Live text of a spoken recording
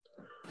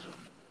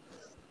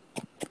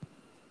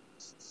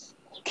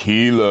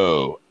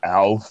Kilo,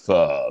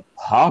 Alpha,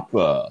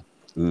 Papa,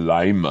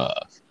 Lima,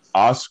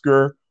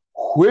 Oscar,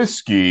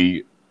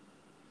 Whiskey,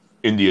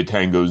 India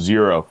Tango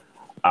Zero.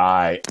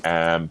 I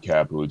am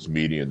Caplowitz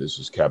Media, and this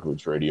is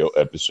Caplowitz Radio,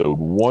 episode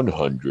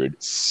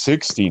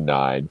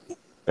 169.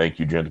 Thank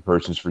you,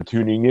 gentlepersons, for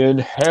tuning in.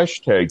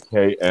 Hashtag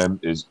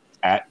KM is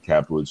at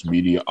Caplowitz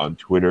Media on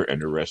Twitter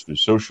and the rest of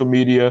social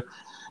media,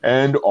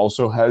 and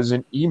also has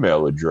an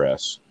email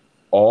address,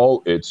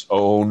 all its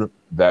own,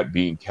 that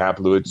being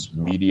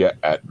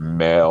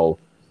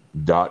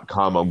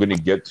caplowitzmedia@mail.com. I'm going to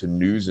get to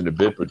news in a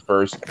bit, but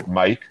first,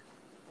 Mike,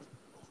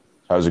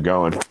 how's it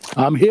going?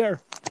 I'm here.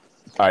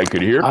 I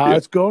could hear you.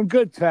 It's going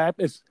good, Tap.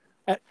 It's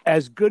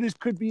as good as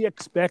could be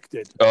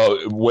expected.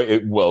 Oh,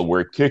 wait, well,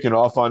 we're kicking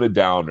off on a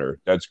downer.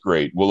 That's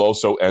great. We'll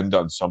also end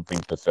on something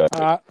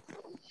pathetic.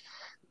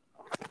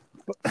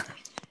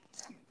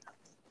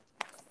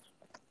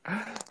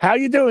 How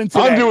you doing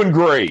today? I'm doing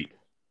great.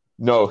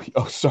 No,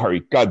 sorry.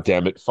 God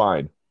damn it.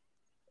 Fine.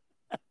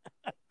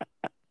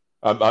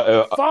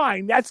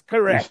 Fine, that's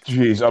correct.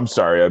 Jeez, I'm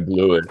sorry. I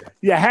blew it.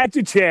 You had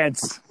your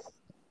chance.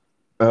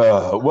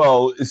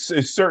 Well,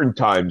 it's certain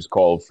times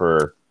call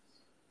for,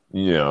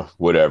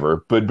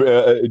 whatever. But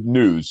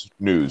news.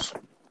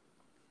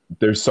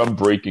 There's some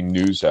breaking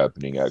news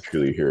happening,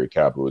 actually, here at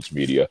Caplowitz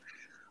Media.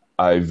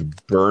 I've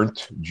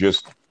burnt,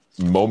 just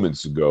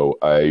moments ago,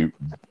 I've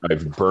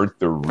burnt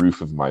the roof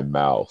of my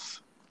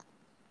mouth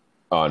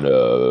on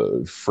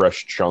a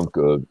fresh chunk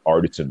of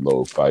artisan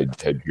loaf I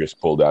had just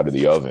pulled out of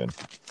the oven.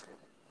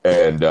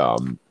 And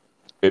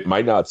it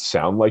might not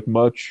sound like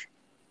much,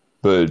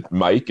 but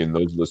Mike and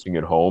those listening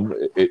at home,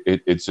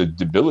 it's a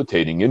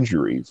debilitating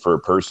injury for a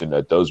person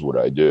that does what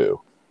I do.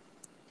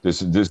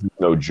 This is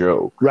no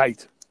joke.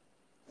 Right.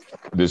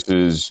 This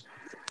is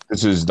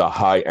the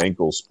high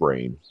ankle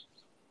sprain,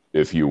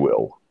 if you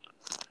will.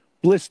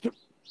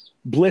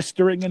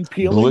 Blistering and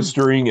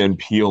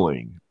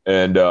peeling.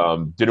 And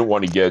didn't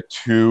want to get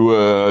too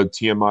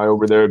TMI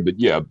over there, but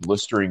yeah,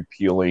 blistering,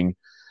 peeling.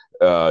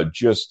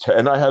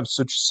 And I have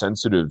such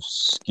sensitive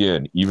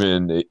skin,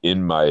 even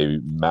in my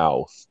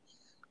mouth,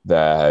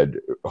 that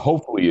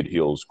hopefully it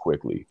heals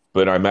quickly.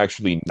 But I'm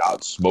actually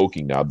not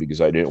smoking now because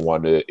I didn't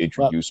want to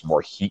introduce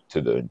more heat to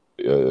the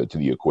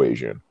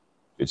equation.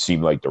 It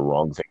seemed like the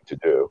wrong thing to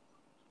do.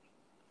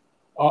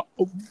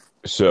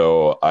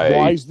 So I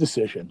wise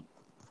decision.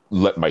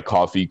 Let my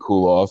coffee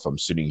cool off. I'm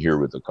sitting here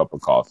with a cup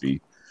of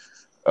coffee,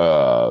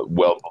 well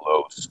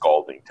below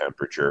scalding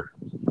temperature,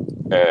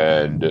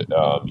 and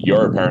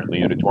you're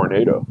apparently in a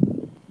tornado.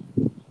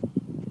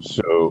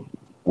 So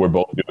we're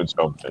both doing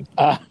something.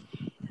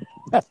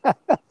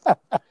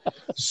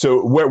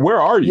 So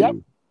where are you? Yep.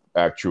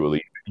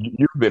 Actually,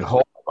 you've been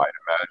home, I'd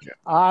imagine.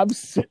 I'm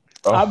sitting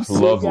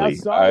lovely.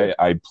 outside.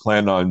 I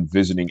plan on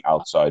visiting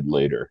outside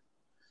later.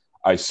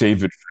 I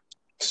save it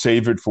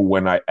for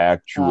when I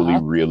actually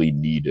really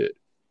need it.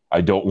 I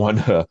don't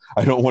want to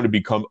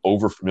become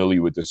over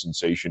familiar with the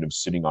sensation of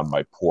sitting on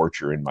my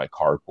porch or in my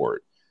carport.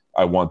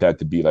 I want that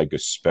to be like a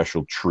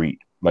special treat,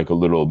 like a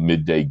little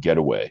midday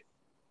getaway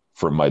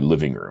from my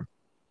living room.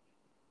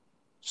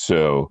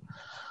 So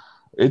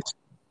it's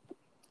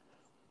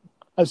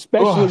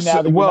especially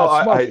now that you're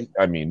not smoking.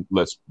 I mean,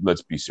 let's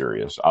be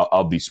serious.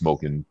 I'll be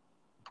smoking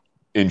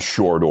in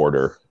short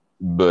order.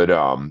 But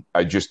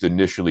I just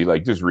initially,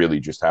 this really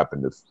just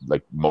happened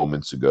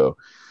moments ago.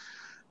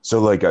 So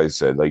like I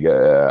said,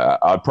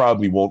 I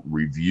probably won't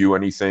review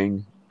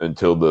anything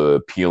until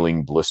the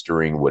peeling,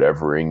 blistering,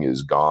 whatevering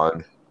is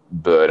gone.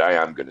 But I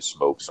am going to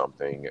smoke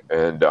something.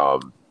 And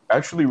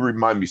actually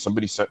remind me,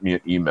 somebody sent me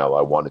an email.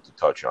 I wanted to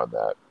touch on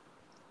that.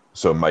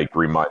 So Mike,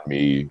 remind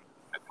me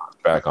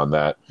back on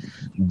that.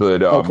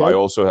 But okay. I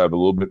also have a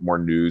little bit more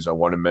news. I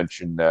want to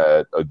mention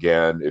that,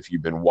 again, if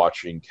you've been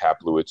watching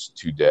Caplowitz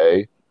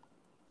Today,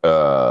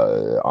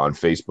 on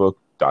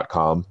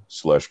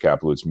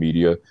Facebook.com/Caplowitz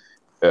Media.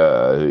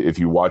 If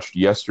you watched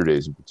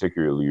yesterday's in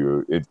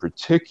particular,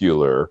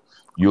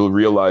 you'll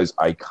realize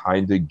I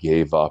kind of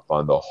gave up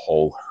on the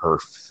whole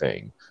HERF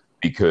thing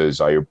because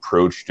I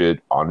approached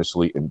it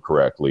honestly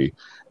incorrectly,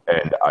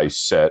 and I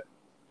set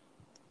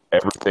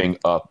everything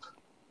up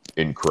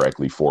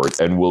incorrectly for it.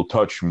 And we'll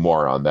touch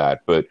more on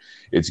that, but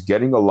it's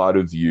getting a lot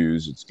of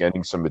views. It's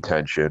getting some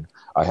attention.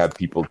 I have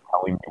people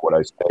telling me what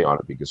I say on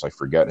it because I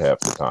forget half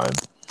the time.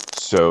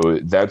 So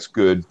that's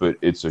good, but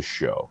it's a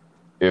show.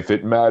 If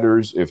it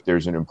matters, if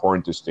there's an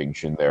important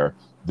distinction there,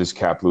 this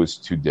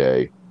Caplowitz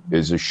Today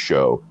is a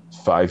show,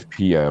 5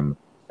 p.m.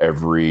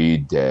 every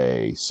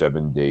day,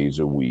 7 days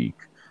a week.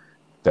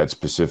 That's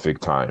Pacific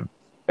time.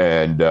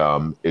 And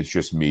it's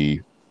just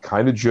me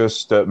kind of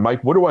just,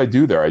 Mike, what do I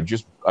do there?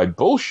 I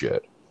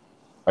bullshit.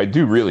 I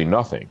do really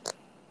nothing.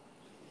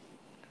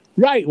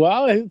 Right.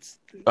 Well, it's,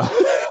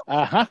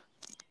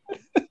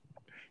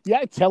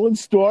 yeah, telling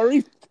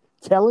stories,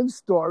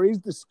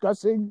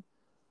 discussing,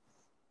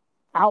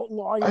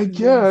 outlining, I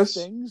guess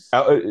things.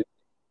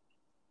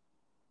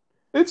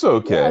 It's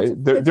okay.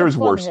 Yeah, there's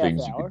worse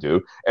things you could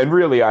do. And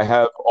really, I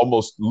have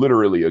almost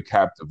literally a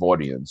captive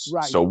audience.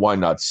 Right. So why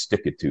not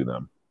stick it to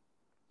them?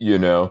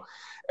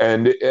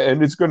 and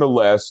it's going to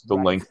last the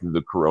Right. length of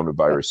the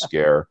coronavirus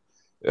scare,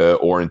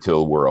 or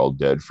until we're all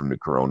dead from the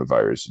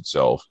coronavirus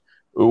itself,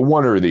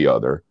 one or the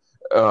other.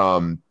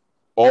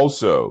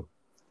 Also,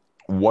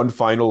 one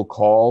final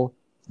call: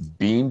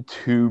 Bean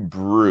to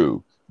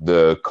Brew,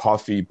 the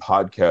coffee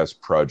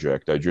podcast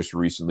project I just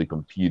recently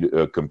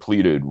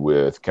completed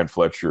with Ken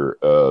Fletcher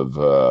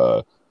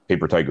of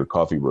Paper Tiger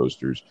Coffee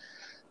Roasters.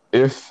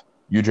 If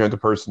you gentle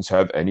persons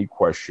have any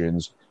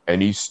questions,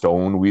 any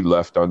stone we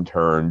left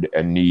unturned,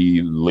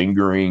 any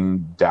lingering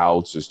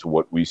doubts as to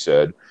what we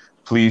said,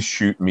 please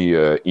shoot me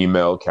an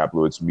email,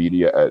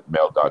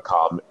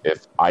 kaplowitzmedia@mail.com.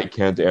 If I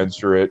can't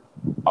answer it,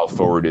 I'll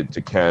forward it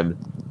to Ken.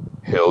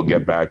 He'll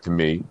get back to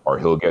me, or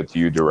he'll get to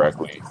you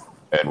directly,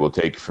 and we'll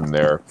take it from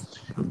there.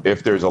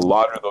 If there's a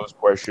lot of those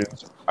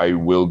questions, I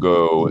will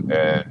go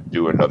and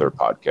do another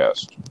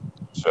podcast.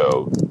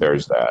 So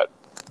there's that.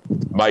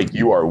 Mike,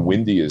 you are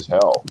windy as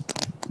hell.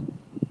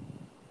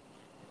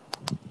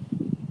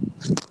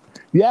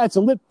 Yeah, it's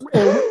a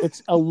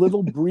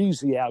little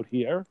breezy out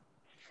here.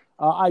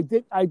 I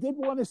did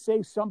want to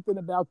say something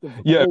about the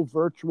whole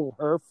virtual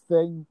HERF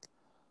thing.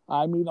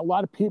 I mean, a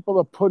lot of people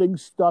are putting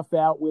stuff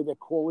out where they're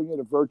calling it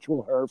a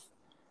virtual HERF,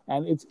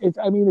 and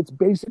it's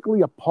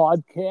basically a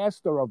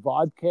podcast or a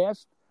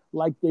vodcast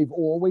like they've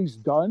always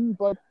done.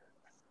 But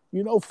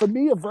for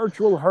me, a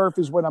virtual HERF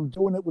is when I'm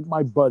doing it with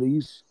my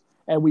buddies,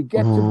 and we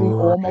get to be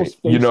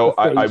almost face to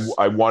face.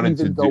 I wanted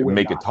to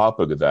make a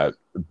topic of that,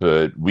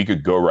 but we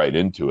could go right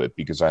into it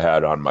because I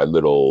had on my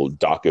little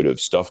docket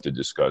of stuff to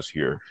discuss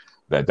here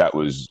that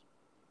was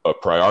a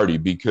priority,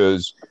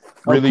 because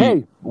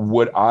really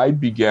what I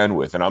began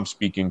with, and I'm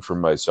speaking for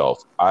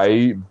myself,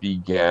 I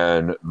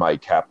began my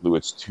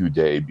Kaplowitz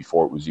 2-Day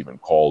before it was even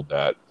called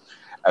that,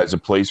 as a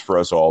place for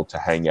us all to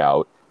hang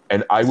out,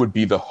 and I would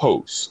be the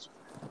host.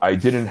 I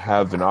didn't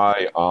have an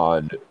eye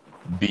on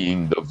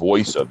being the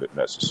voice of it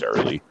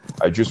necessarily.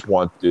 I just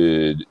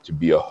wanted to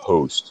be a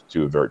host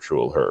to a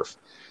virtual HERF.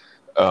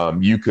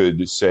 You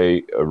could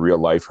say a real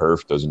life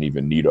HERF doesn't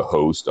even need a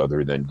host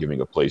other than giving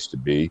a place to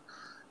be.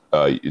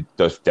 It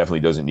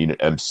definitely doesn't need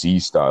an MC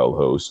style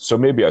host. So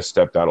maybe I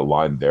stepped out of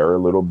line there a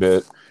little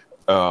bit.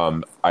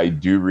 I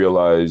do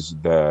realize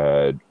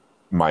that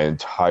my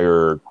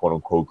entire quote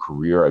unquote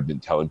career, I've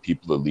been telling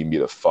people to leave me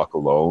the fuck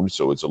alone.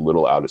 So it's a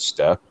little out of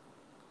step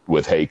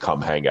with, hey,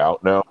 come hang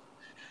out now.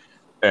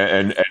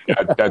 And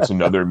that's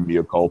another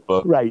mea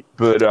culpa. Right.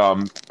 But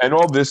and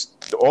all this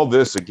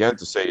again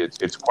to say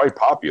it's quite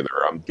popular.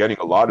 I'm getting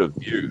a lot of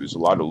views, a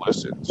lot of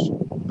listens.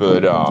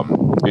 But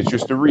it's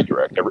just a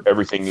redirect.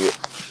 Everything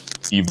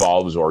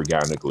evolves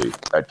organically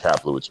at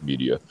Kaplowitz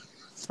Media.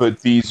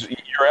 But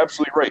you're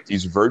absolutely right.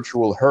 These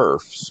virtual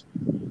HERFs,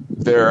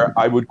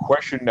 I would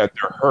question that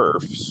they're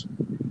HERFs.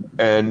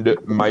 And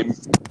one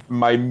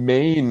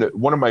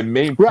of my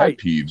main pet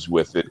peeves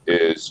with it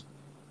is,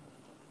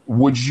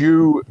 would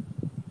you,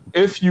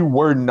 if you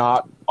were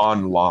not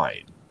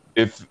online,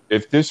 if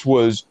this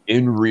was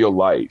in real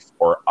life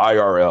or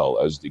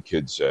IRL, as the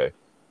kids say,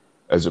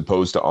 as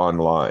opposed to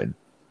online,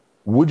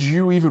 would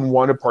you even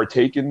want to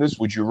partake in this?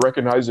 Would you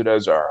recognize it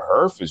as a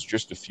HERF, as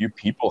just a few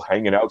people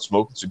hanging out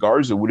smoking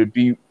cigars, or would it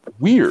be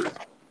weird?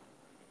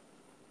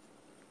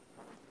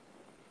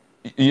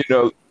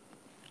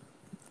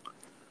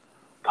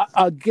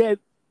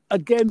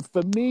 Again,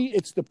 for me,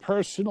 it's the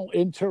personal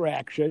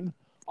interaction.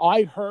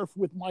 I HERF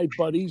with my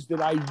buddies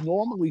that I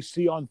normally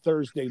see on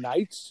Thursday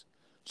nights.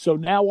 So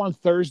now on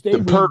Thursday,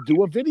 we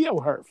do a video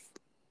HERF.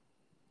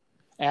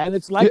 And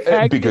it's like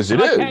hanging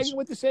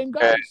with the same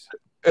guys.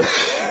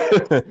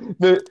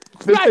 The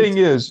thing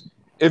is,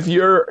 if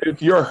you're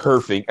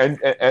HERFing,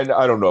 and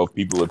I don't know if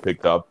people have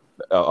picked up,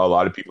 a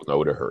lot of people know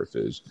what a HERF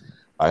is.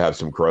 I have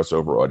some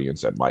crossover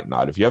audience that might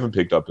not. If you haven't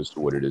picked up as to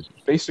what it is,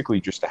 it's basically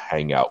just a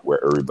hangout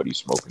where everybody's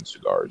smoking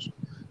cigars.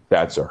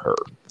 That's a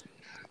HERF.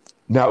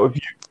 Now, if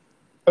you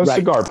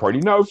cigar party.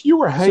 Now, if you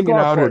were hanging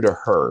out at a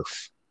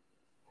HERF,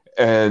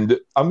 and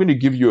I'm going to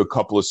give you a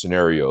couple of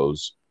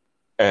scenarios,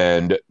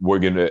 and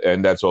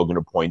that's all going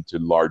to point to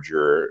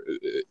larger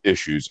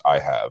issues I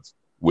have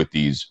with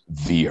these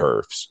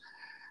HERFs.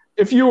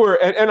 If you were,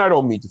 and I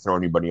don't mean to throw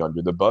anybody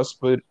under the bus,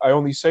 but I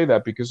only say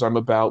that because I'm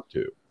about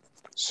to.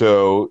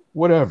 So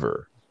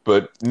whatever,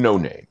 but no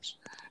names.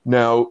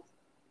 Now,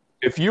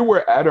 if you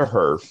were at a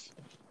HERF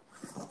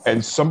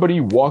and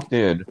somebody walked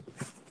in,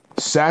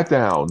 sat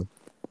down,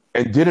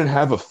 and didn't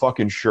have a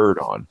fucking shirt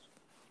on,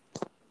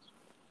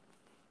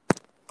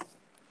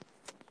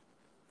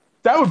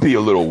 that would be a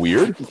little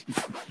weird.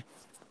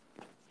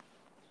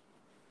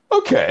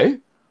 Okay.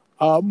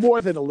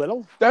 More than a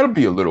little. That would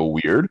be a little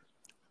weird.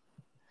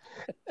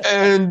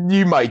 And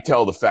you might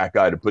tell the fat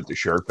guy to put the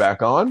shirt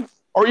back on.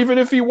 Or even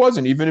if he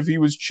wasn't, even if he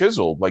was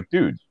chiseled, like,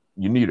 dude,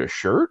 you need a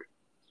shirt?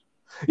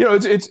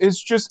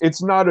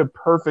 It's not a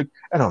perfect,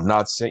 and I'm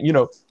not saying,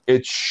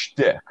 it's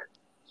shtick.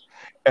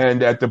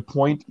 And at the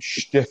point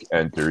shtick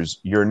enters,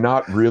 you're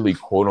not really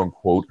quote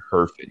unquote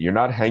HERFing. You're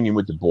not hanging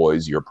with the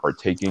boys. You're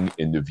partaking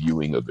in the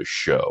viewing of a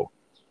show.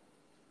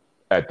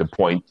 At the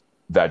point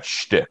that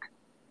shtick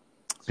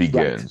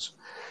begins.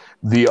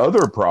 Right. The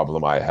other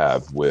problem I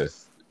have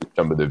with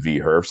some of the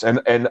V-herfs,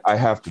 and I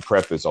have to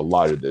preface a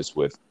lot of this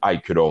with I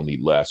could only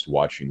last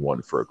watching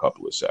one for a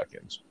couple of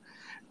seconds,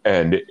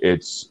 and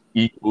it's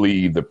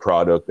equally the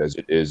product as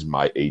it is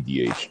my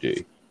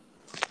ADHD.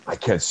 I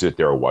can't sit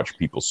there and watch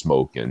people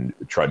smoke and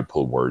try to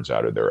pull words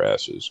out of their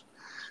asses.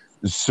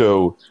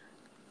 So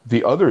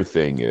the other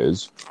thing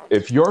is,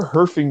 if you're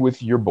herfing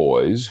with your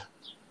boys,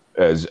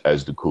 as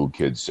the cool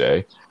kids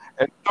say,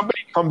 and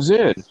somebody comes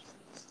in,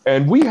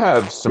 and we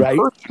have some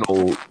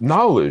personal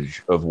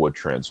knowledge of what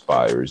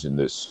transpires in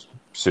this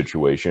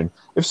situation.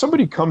 If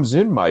somebody comes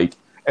in, Mike,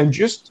 and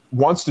just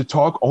wants to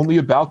talk only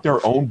about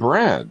their own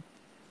brand,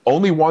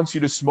 only wants you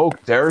to smoke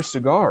their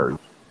cigars,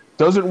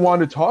 doesn't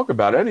want to talk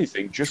about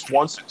anything, just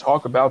wants to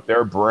talk about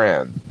their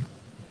brand,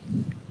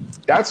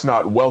 that's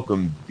not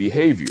welcome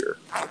behavior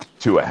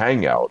to a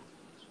hangout.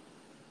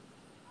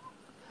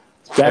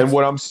 And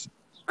what I'm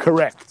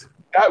correct,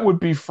 that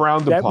would be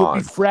frowned upon.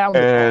 Would be frowned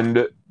and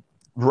upon.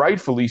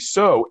 Rightfully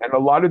so. And a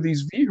lot of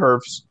these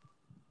V-herfs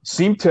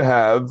seem to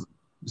have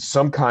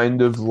some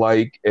kind of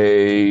like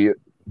a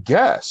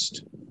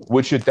guest,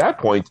 which at that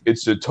point,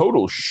 it's a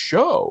total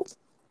show.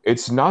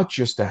 It's not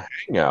just a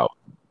hangout.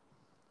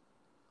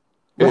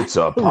 It's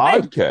a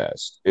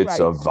podcast. It's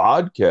a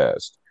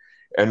vodcast.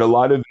 And a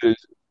lot of it,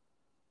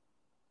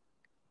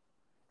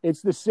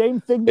 it's the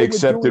same thing.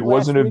 Except it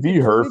wasn't a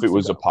V-herf. It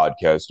was a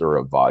podcast or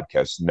a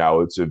vodcast.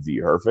 Now it's a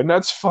V-herf, and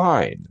that's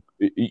fine.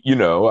 You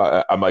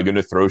know, am I going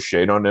to throw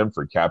shade on them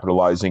for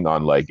capitalizing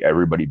on like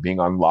everybody being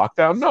on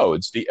lockdown? No,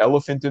 it's the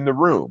elephant in the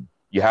room.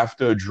 You have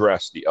to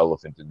address the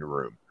elephant in the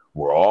room.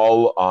 We're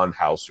all on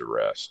house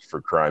arrest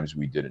for crimes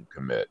we didn't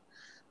commit.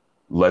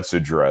 Let's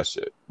address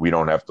it. We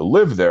don't have to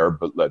live there,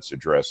 but let's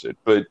address it.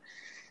 But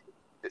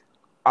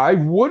I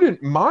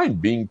wouldn't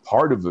mind being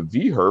part of a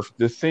V-herf.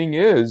 The thing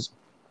is,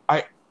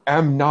 I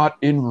am not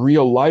in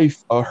real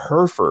life a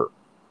herfer.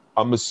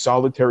 I'm a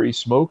solitary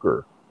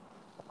smoker.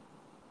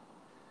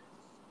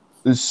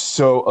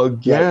 So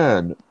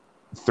again,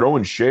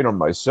 throwing shade on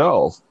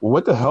myself,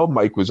 what the hell,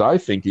 Mike, was I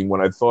thinking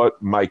when I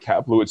thought my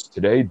Kaplowitz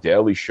Today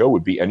daily show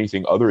would be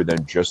anything other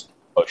than just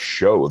a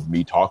show of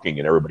me talking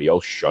and everybody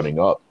else shutting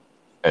up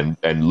and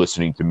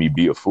listening to me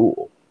be a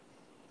fool?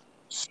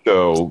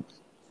 So,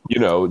 you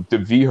know, the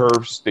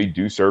V-herfs, they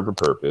do serve a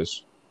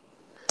purpose.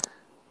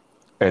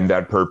 And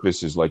that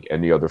purpose is like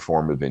any other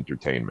form of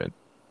entertainment.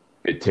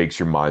 It takes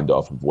your mind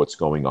off of what's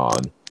going on.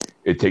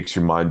 It takes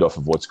your mind off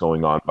of what's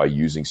going on by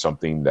using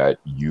something that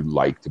you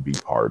like to be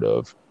part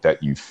of,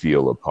 that you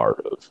feel a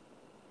part of.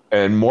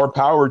 And more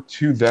power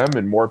to them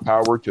and more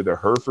power to the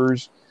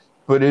herfers.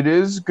 But it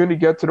is going to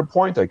get to the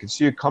point, I can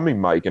see it coming,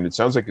 Mike, and it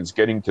sounds like it's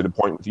getting to the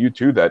point with you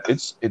too, that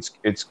it's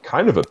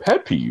kind of a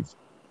pet peeve.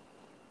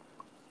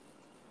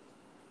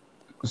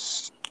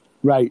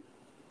 Right.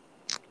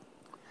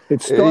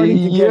 It's starting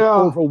to get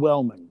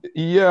overwhelming.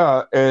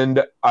 Yeah,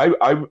 and I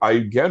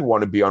again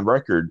want to be on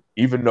record,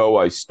 even though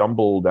I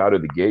stumbled out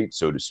of the gate,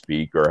 so to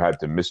speak, or had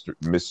to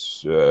misdirect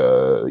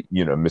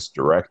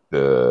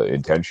the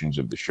intentions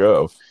of the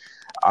show.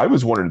 I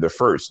was one of the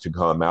first to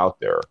come out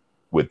there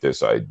with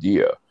this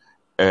idea,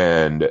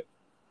 and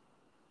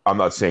I'm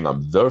not saying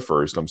I'm the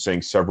first. I'm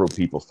saying several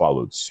people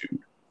followed suit.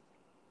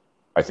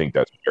 I think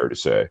that's fair to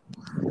say,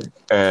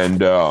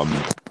 and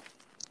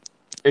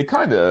it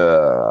kind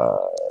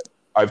of.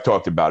 I've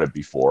talked about it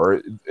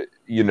before,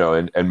 you know,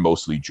 and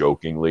mostly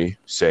jokingly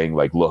saying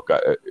like, look,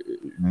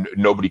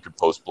 nobody could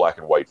post black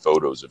and white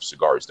photos of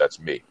cigars. That's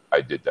me. I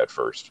did that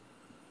first.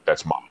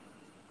 That's mine.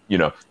 You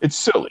know, it's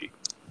silly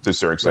to a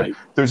certain extent. Right.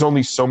 There's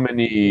only so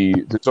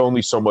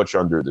much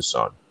under the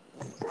sun.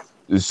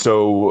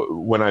 So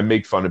when I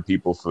make fun of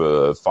people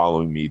for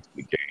following me to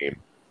the game,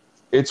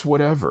 it's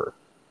whatever.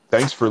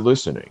 Thanks for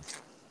listening.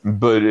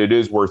 But it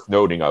is worth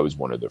noting I was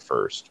one of the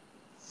first,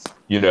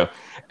 you know,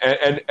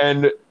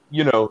 and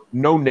you know,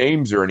 no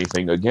names or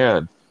anything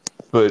again,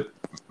 but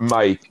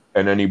Mike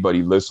and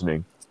anybody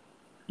listening,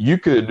 you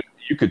could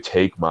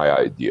take my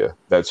idea.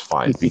 That's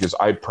fine, because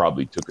I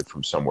probably took it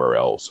from somewhere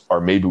else,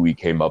 or maybe we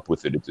came up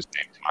with it at the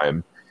same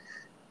time.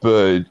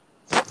 But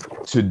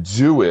to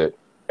do it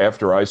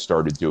after I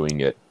started doing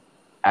it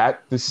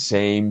at the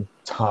same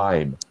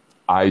time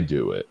I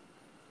do it,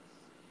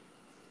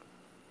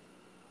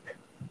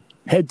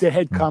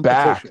 head-to-head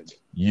competition. Backed,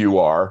 you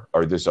are,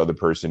 or this other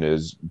person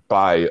is,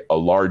 by a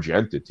large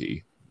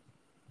entity.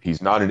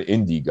 He's not an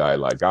indie guy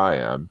like I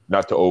am.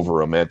 Not to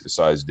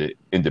over-romanticize the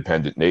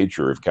independent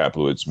nature of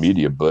Kaplowitz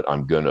Media, but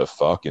I'm gonna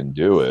fucking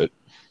do it.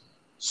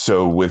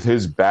 So with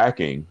his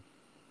backing,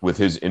 with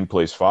his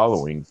in-place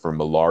following from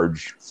a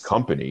large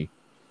company,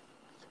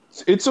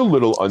 it's a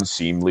little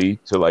unseemly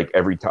to like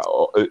every time.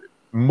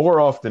 More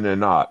often than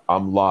not,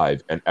 I'm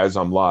live, and as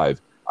I'm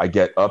live, I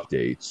get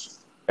updates,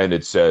 and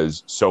it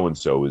says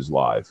so-and-so is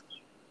live.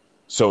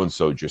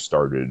 So-and-so just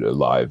started a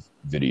live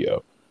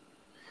video.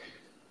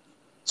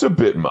 It's a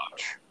bit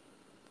much.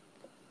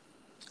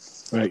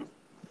 Right.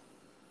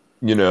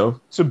 You know,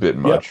 it's a bit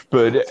much. Yep.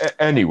 But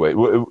anyway,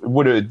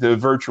 what are the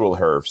virtual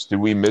herfs? Did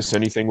we miss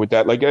anything with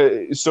that? Like,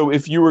 so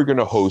if you were going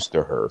to host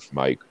a herf,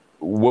 Mike,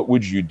 what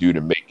would you do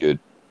to make it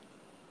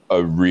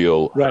a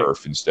real Right.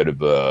 herf instead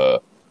of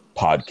a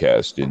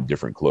podcast in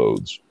different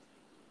clothes.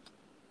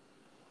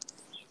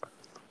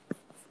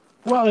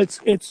 Well,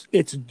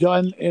 it's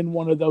done in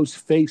one of those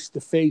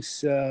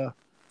face-to-face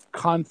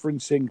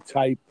conferencing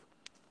type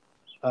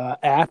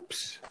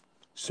apps,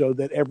 so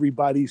that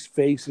everybody's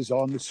face is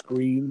on the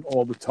screen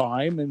all the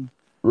time, and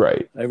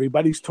Right.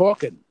 everybody's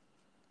talking.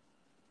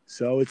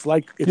 So it's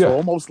Yeah.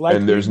 almost like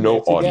And there's being no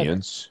there together.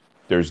 audience.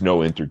 There's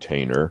no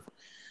entertainer.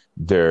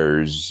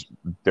 There's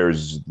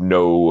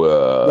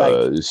no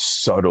Right.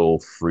 subtle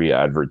free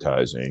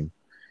advertising.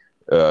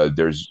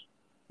 There's,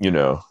 you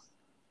know,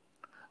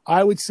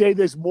 I would say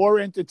there's more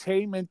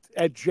entertainment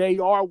at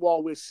JR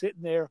while we're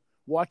sitting there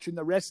watching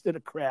the rest of the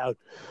crowd.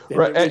 than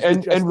right. there is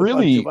with just And a bunch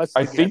really, of us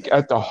I together. think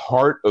at the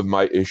heart of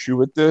my issue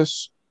with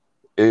this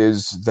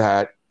is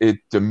that it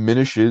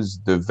diminishes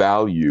the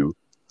value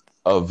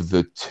of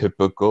the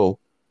typical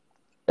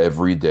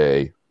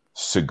everyday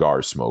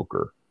cigar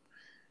smoker.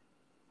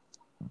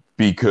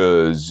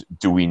 Because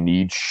do we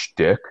need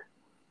shtick?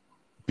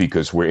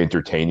 Because we're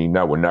entertaining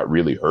now. We're not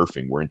really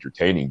herfing. We're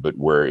entertaining, but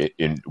we're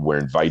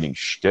inviting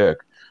shtick.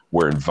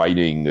 We're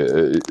inviting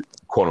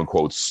quote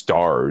unquote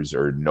stars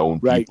or known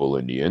Right. people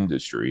in the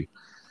industry.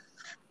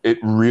 It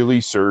really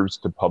serves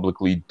to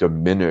publicly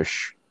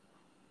diminish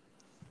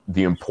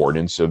the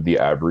importance of the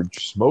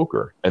average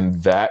smoker.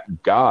 And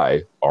that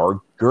guy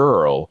or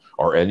girl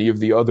or any of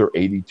the other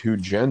 82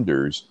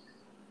 genders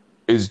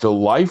is the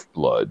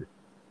lifeblood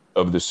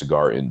of the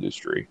cigar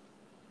industry.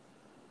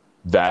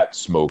 That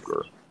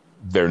smoker.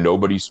 They're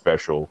nobody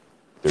special.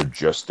 They're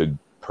just a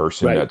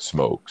person Right. that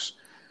smokes.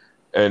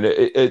 And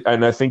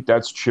and I think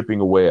that's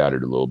chipping away at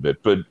it a little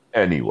bit. But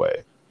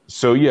anyway,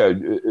 so yeah,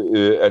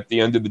 at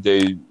the end of the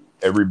day,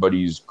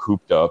 everybody's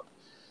cooped up.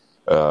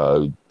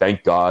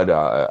 Thank God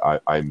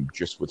I'm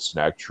just with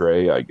Snack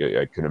Tray. I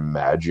can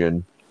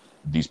imagine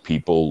these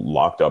people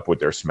locked up with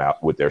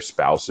their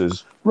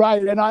spouses.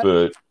 Right. And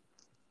But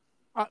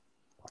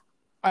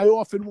I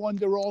often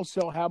wonder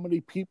also how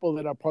many people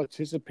that are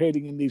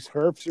participating in these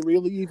herfs are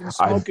really even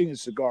smoking a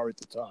cigar at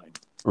the time.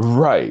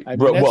 right. I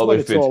mean, that's Well, what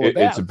if it's all it's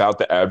about. about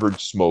the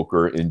average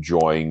smoker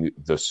enjoying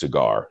the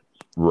cigar.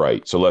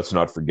 Right. So let's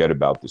not forget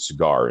about the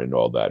cigar and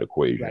all that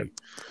equation. Right.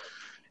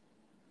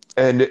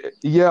 And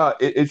yeah,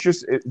 it's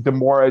just the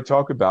more I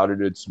talk about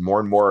it, it's more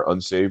and more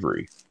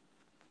unsavory,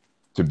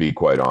 to be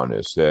quite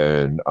honest.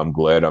 And I'm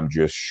glad I'm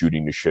just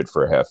shooting the shit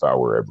for a half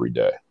hour every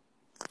day.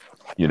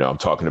 You know, I'm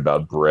talking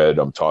about bread.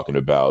 I'm talking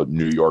about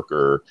New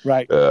Yorker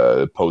Right.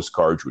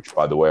 postcards, which,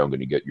 by the way, I'm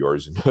going to get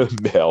yours in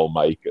the mail,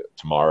 Mike,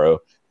 tomorrow.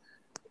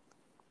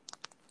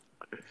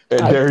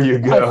 And there you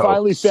go. I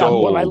finally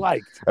found what I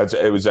liked.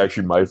 It was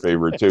actually my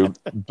favorite too.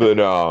 But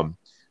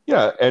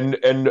yeah, and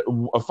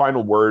a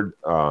final word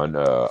on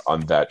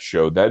that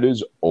show. That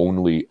is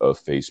only a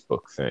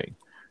Facebook thing.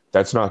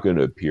 That's not going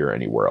to appear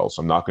anywhere else.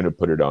 I'm not going to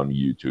put it on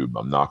YouTube.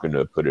 I'm not going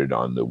to put it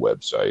on the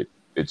website.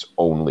 It's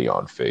only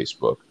on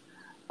Facebook.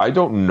 I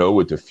don't know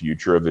what the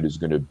future of it is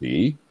going to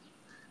be.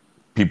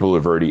 People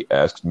have already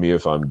asked me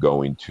if I'm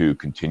going to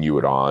continue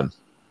it on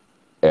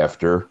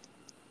after,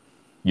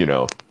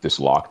 this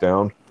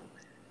lockdown.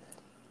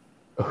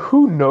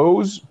 Who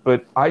knows?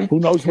 But Who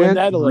knows when can't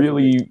that'll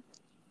really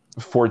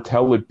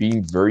foretell it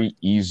being very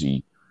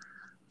easy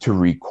to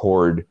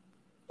record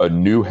a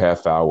new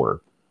half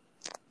hour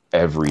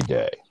every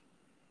day.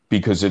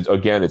 Because,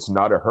 it's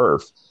not a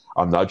herf.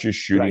 I'm not just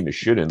shooting the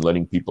shit and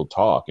letting people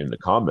talk in the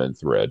comment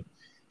thread.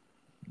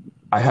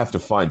 I have to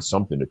find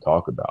something to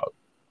talk about.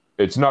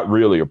 It's not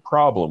really a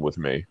problem with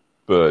me,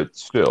 but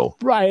still.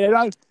 Right,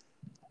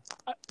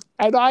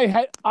 and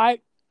I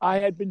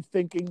had been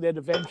thinking that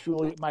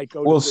eventually it might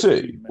go. We'll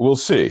see,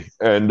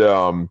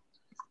 and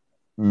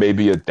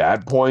maybe at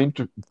that point.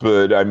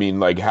 But I mean,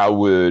 like, how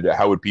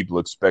would people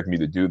expect me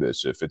to do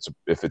this if it's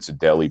a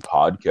daily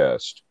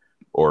podcast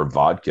or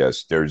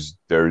vodcast? There's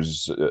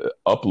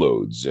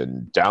uploads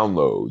and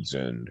downloads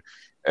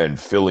and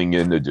filling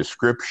in the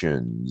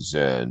descriptions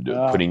and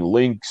putting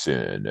links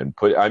in and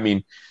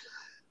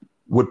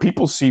what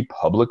people see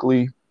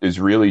publicly is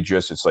really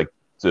just, it's like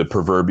the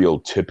proverbial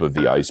tip of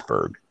the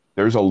iceberg.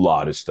 There's a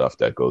lot of stuff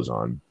that goes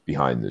on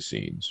behind the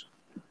scenes.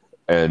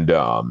 And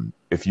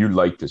if you'd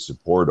like to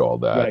support all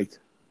that,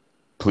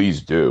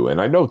 please do. And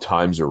I know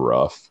times are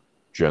rough,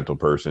 gentle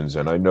persons,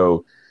 and I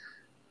know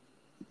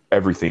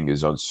everything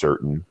is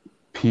uncertain.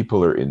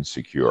 People are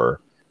insecure.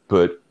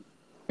 But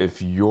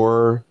if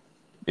you're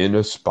in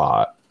a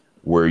spot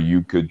where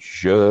you could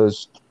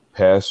just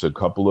pass a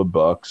couple of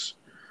bucks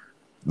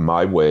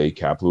my way,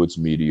 Kaplowitz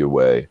Media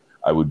way,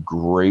 I would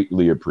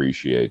greatly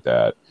appreciate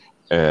that.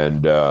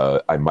 And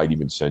I might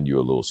even send you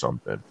a little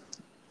something.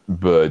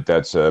 But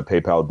that's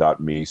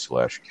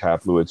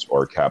paypal.me/Kaplowitz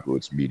or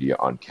Kaplowitz Media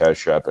on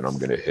Cash App, and I'm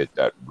going to hit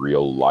that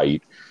real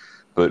light.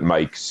 But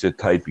Mike, sit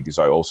tight, because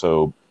I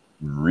also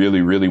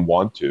really, really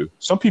want to.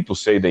 Some people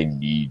say they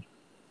need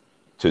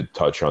to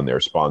touch on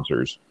their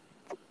sponsors.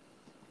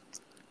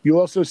 You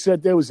also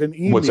said there was an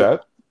email. What's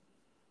that?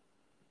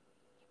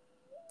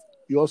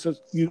 You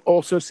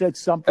also said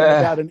something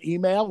about an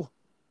email.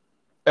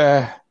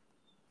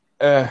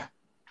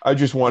 I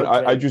just want,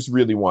 Okay. I just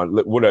really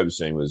want, what I was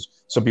saying was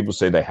some people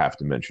say they have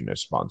to mention their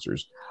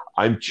sponsors.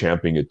 I'm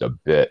champing at the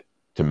bit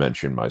to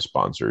mention my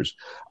sponsors.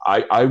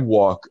 I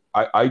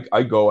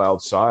go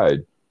outside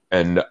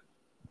and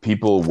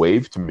people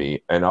wave to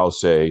me and I'll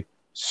say,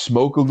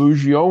 smoke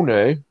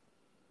Illusione,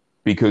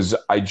 because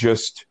I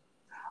just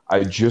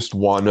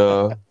want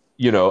to,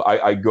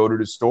 I go to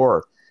the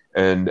store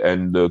and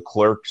the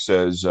clerk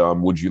says,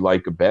 would you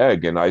like a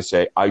bag? And I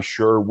say, I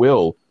sure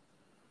will.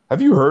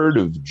 Have you heard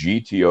of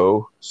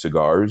GTO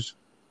cigars?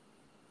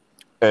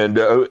 And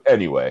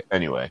anyway,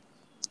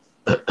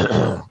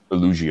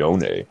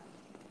 Illusione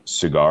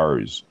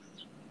cigars,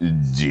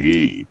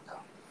 deep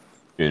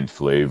in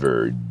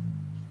flavor,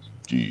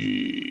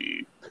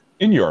 deep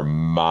in your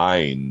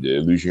mind.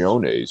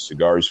 Illusione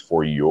cigars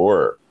for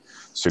your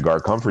cigar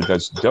comfort.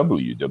 That's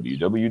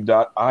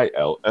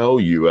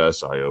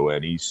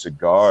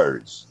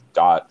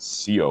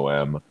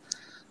www.illusione.cigars.com.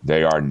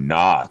 They are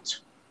not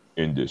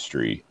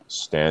industry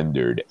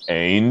standard.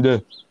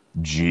 And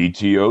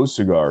GTO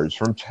cigars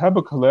from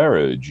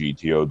Tabacalera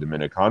GTO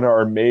Dominicana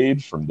are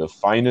made from the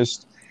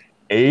finest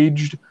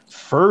aged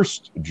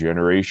first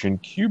generation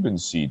Cuban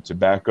seed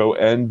tobacco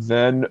and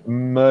then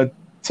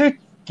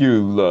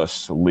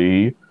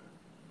meticulously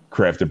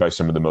crafted by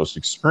some of the most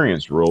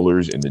experienced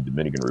rollers in the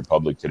Dominican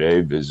Republic today.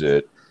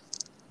 Visit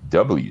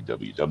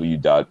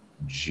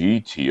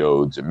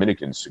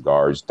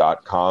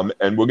www.gtodominicancigars.com.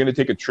 And we're going to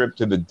take a trip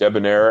to the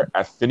Debonair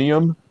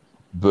Athenaeum,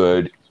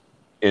 but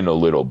in a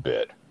little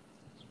bit.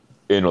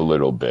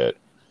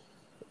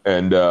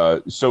 And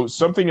so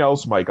something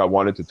else, Mike, I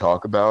wanted to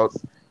talk about.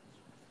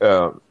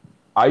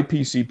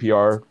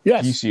 IPCPR,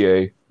 Yes.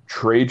 PCA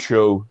trade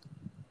show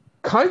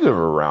kind of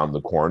around the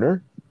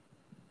corner.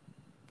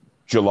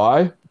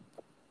 July,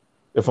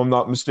 if I'm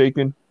not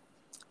mistaken.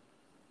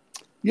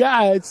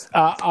 Yeah,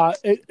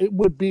 it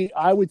would be.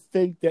 I would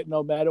think that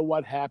no matter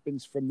what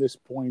happens from this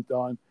point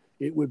on,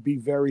 it would be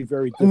very,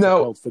 very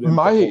difficult for them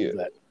to hold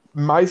that.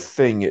 My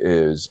thing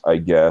is, I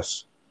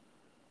guess,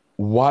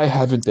 why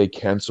haven't they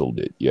canceled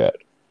it yet?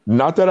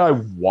 Not that I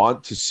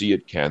want to see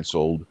it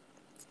canceled.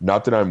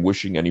 Not that I'm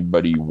wishing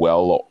anybody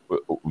well,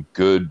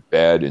 good,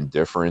 bad,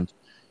 indifferent.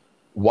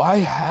 Why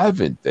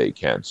haven't they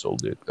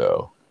canceled it,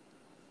 though?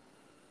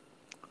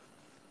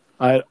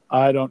 I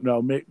don't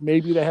know.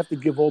 Maybe they have to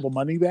give all the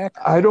money back.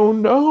 I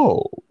don't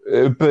know.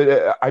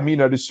 But, I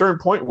mean, at a certain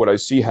point, what I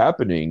see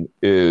happening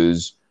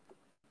is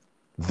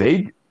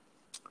and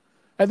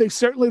they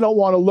certainly don't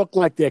want to look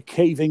like they're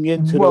caving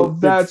into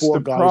that's the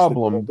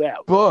problem.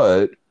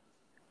 But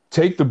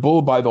take the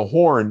bull by the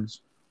horns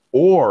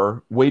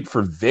or wait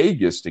for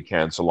Vegas to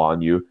cancel on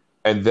you,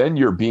 and then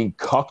you're being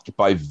cucked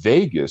by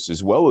Vegas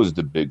as well as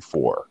the Big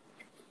Four.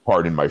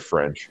 Pardon my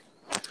French.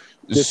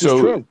 This is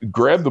true.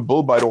 Grab the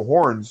bull by the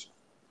horns,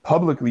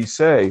 publicly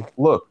say,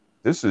 look,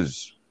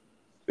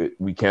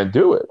 we can't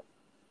do it.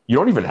 You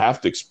don't even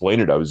have to explain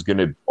it. I was going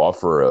to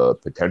offer a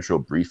potential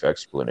brief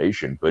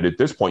explanation, but at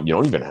this point, you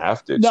don't even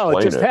have to explain it. No,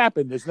 it just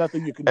happened. There's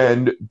nothing you can do.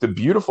 And the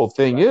beautiful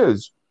thing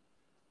is,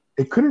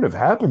 it couldn't have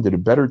happened at a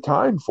better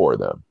time for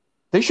them.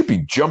 They should be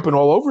jumping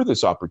all over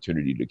this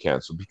opportunity to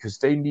cancel because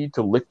they need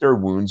to lick their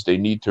wounds. They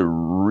need to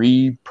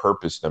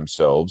repurpose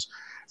themselves.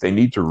 They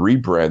need to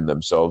rebrand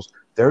themselves.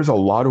 There's a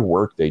lot of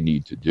work they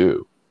need to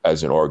do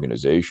as an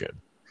organization.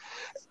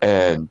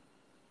 And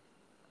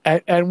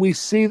we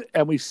see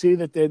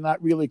that they're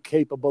not really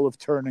capable of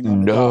turning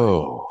on the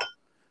dime.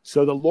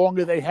 So the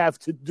longer they have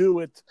to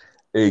do it,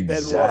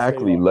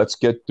 exactly. Let's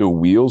get the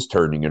wheels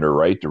turning in the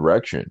right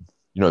direction.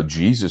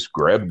 Jesus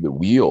grabbed the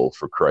wheel,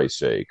 for Christ's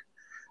sake.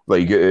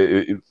 Like,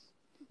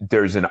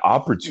 there's an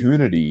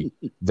opportunity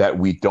that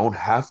we don't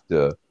have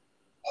to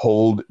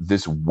hold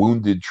this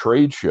wounded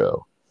trade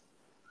show.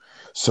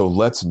 So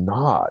let's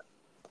not.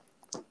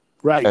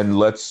 Right. And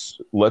let's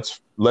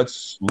fix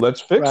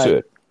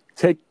it.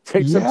 Take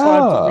some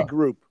time to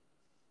regroup.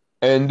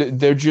 And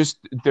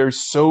they're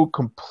so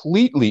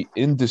completely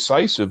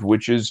indecisive,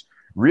 which is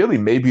really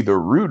maybe the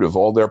root of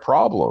all their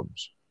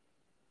problems.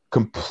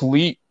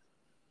 Complete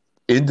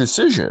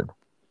indecision.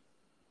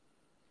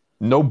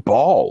 No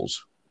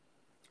balls.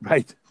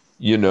 Right.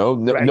 No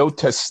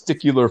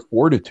testicular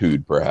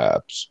fortitude,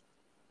 perhaps.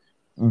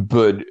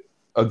 But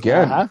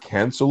again,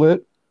 cancel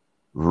it,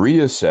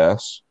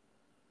 reassess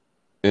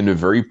in a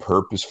very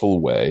purposeful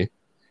way.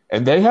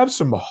 And they have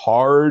some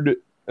hard,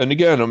 and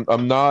again,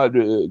 I'm not,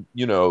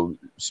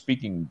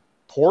 speaking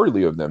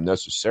poorly of them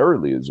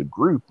necessarily as a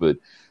group, but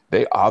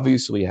they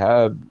obviously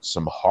have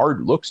some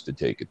hard looks to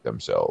take at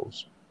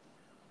themselves.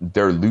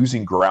 They're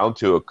losing ground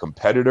to a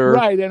competitor.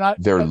 Right.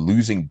 They're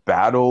losing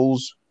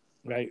battles.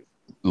 Right.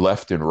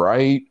 Left and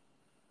right.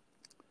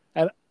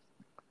 And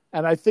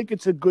I think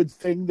it's a good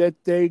thing that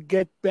they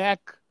get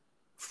back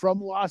from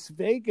Las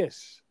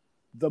Vegas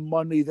the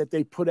money that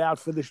they put out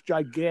for this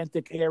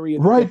gigantic area.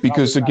 Right,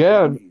 because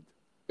again,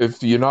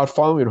 if you're not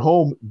following at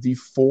home, the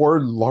 4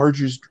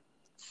 largest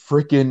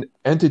freaking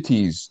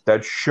entities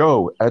that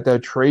show at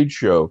that trade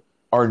show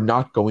are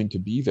not going to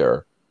be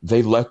there.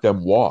 They let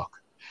them walk.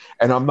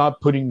 And I'm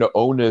not putting the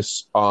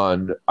onus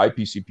on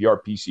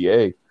IPCPR,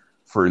 PCA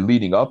for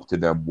leading up to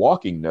them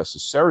walking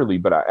necessarily,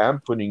 but I am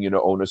putting an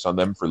onus on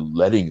them for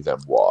letting them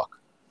walk.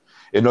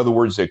 In other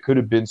words, there could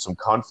have been some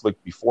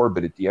conflict before,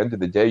 but at the end of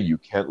the day, you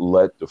can't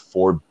let the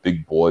four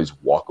big boys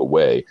walk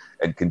away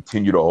and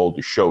continue to hold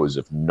the show as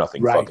if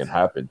nothing fucking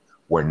happened.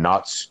 We're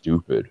not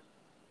stupid.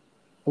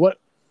 What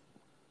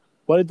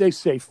did they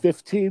say?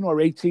 15 or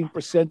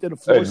 18% of the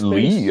floor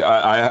space?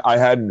 I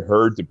hadn't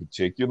heard the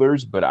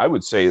particulars, but I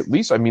would say at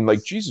least, I mean,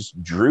 like, Jesus,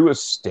 Drew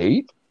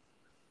Estate,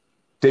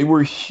 they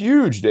were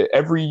huge.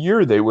 Every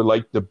year they were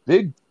like the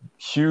big,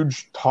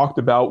 huge, talked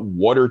about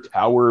water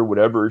tower,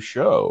 whatever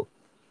show.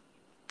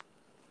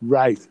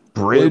 Right.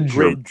 Bridge.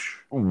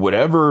 Or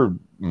whatever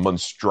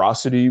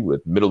monstrosity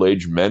with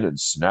middle-aged men in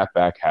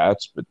snapback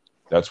hats, but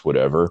that's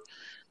whatever.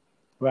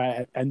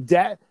 Right. And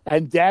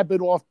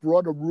Davidoff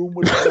brought a room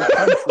with the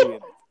country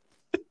in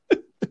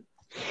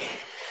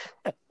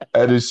it.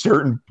 At a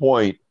certain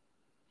point,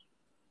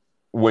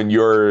 when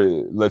you're,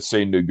 let's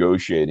say,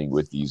 negotiating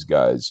with these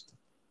guys,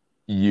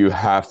 you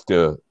have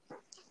to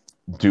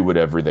do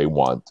whatever they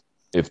want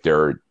if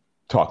they're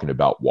talking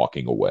about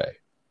walking away.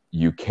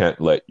 You can't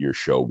let your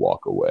show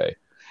walk away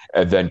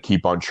and then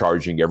keep on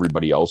charging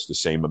everybody else the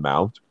same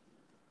amount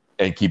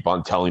and keep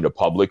on telling the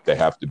public they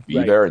have to be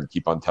there and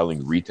keep on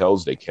telling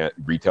retailers they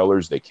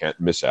can't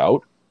miss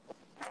out.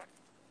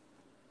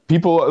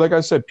 People, like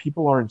I said,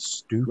 people aren't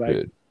stupid.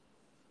 Right.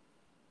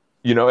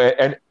 You know,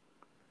 and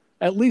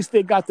at least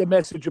they got the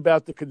message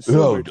about the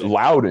consumer.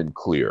 Loud and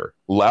clear.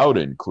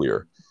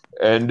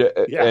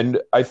 And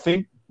I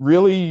think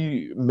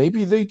really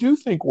maybe they do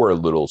think we're a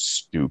little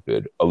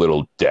stupid, a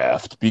little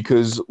daft,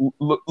 because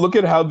look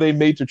at how they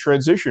made the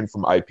transition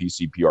from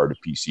IPCPR to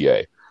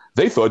PCA.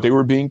 They thought they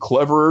were being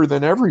cleverer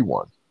than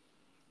everyone.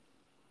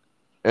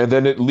 And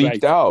then it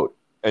leaked out.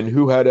 And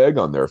who had egg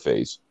on their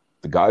face?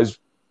 The guys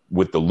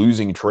with the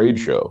losing trade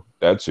show.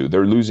 That's who.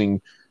 They're losing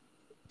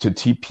to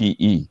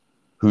TPE,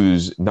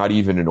 who's not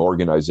even an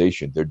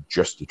organization. They're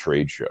just a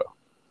trade show.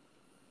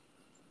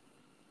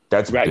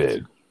 That's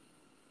big.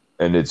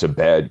 And it's a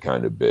bad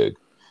kind of big.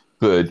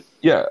 But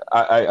yeah,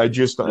 I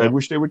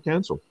wish they would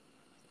cancel.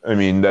 I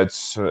mean,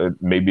 that's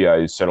maybe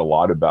I said a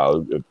lot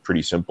about a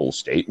pretty simple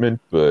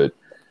statement, but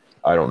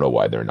I don't know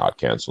why they're not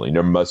canceling.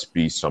 There must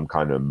be some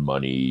kind of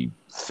money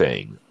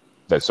thing.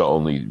 That's the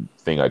only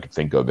thing I could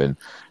think of. And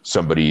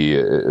somebody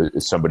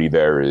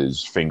there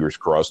is fingers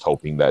crossed,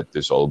 hoping that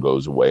this all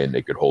goes away and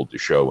they could hold the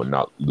show and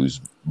not lose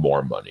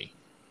more money.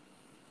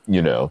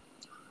 You know?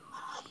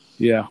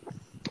 Yeah.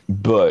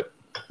 But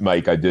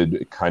Mike, I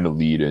did kind of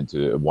lead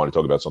into, I want to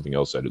talk about something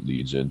else that it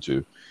leads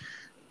into,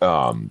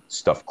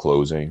 stuff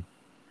closing.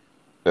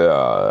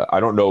 I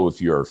don't know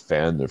if you're a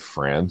fan of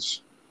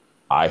France.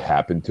 I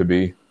happen to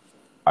be.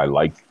 I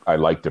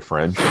like the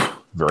French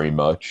very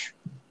much.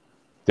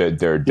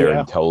 They're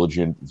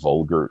intelligent,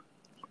 vulgar.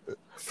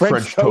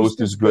 French toast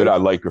is good. I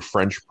like a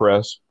French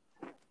press.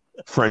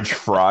 French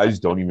fries,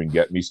 don't even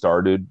get me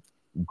started.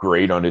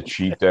 Great on a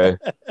cheat day.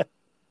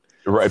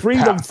 Right,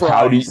 freedom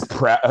fries.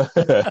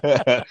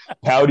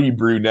 Pouty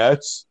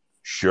brunettes,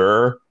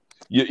 sure.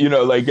 You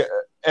know, like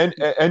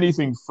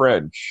anything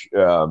French,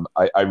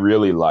 I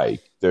really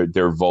like.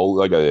 They're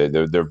vulgar,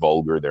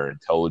 they're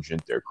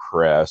intelligent, they're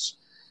crass.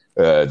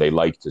 They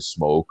like to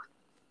smoke,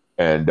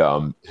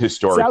 and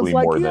historically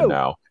like more than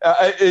now.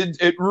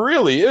 It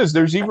really is.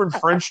 There's even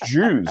French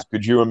Jews.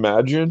 Could you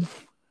imagine?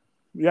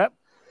 Yep.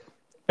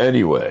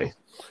 Anyway,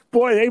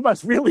 boy, they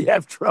must really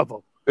have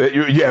trouble.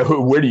 Yeah,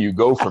 where do you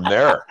go from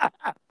there?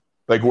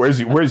 Like, where's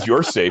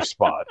your safe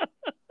spot?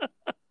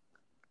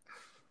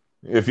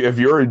 If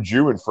you're a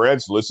Jew in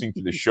France listening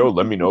to the show,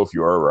 let me know if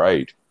you are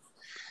right.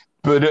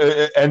 But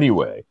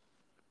anyway,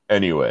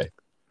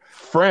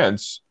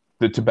 France,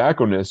 the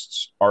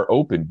tobacconists are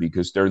open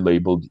because they're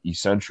labeled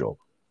essential.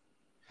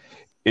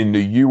 In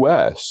the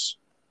U.S.,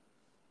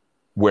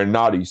 we're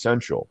not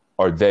essential.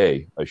 Are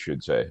they, I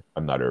should say.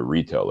 I'm not a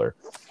retailer.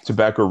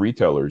 Tobacco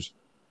retailers,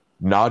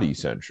 not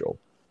essential.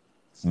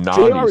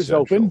 JR is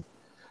open.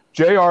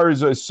 JR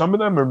is some of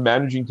them are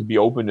managing to be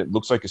open. It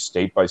looks like a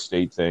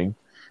state-by-state thing,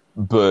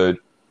 but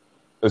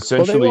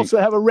essentially... Well, they also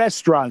have a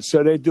restaurant,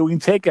 so they're doing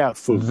takeout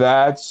food.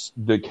 That's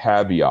the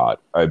caveat,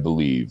 I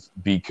believe,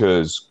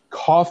 because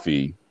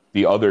coffee,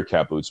 the other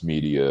Capos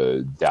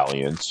Media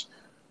dalliance,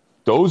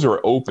 those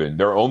are open.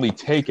 They're only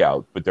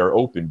takeout, but they're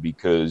open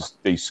because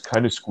they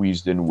kind of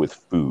squeezed in with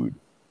food,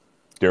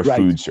 their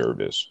food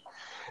service.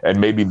 And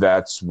maybe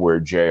that's where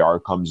JR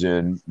comes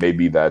in.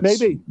 Maybe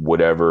that's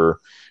whatever.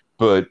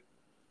 But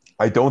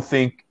I don't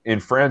think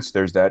in France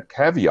there's that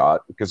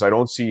caveat, because I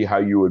don't see how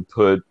you would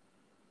put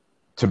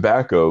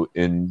tobacco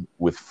in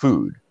with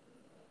food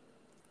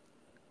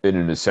in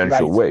an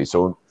essential way.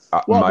 So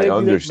my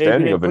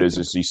understanding of it is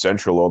it's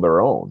essential on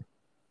their own.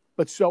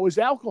 But so is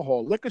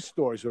alcohol. Liquor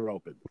stores are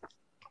open.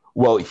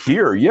 Well,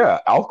 here,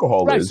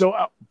 alcohol is.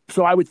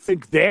 So I would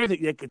think there that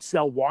they could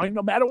sell wine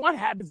no matter what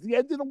happens. At the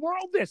end of the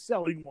world, they're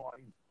selling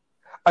wine.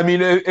 I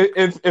mean,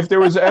 if there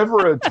was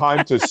ever a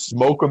time to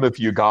smoke them if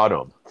you got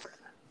them,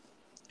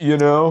 you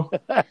know,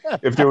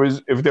 if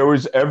there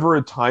was ever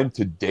a time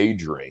to day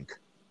drink,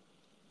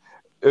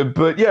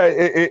 But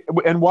yeah,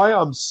 and why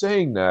I'm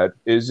saying that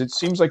is it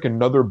seems like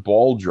another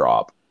ball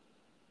drop,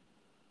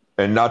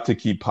 and not to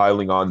keep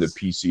piling on the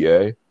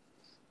PCA,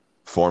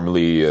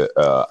 formerly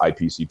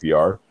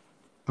IPCPR,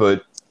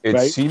 but it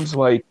Right. seems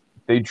like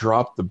they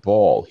dropped the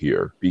ball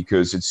here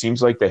because it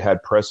seems like they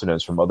had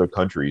precedents from other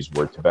countries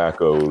where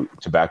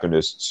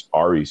tobacconists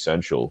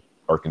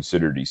are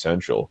considered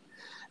essential,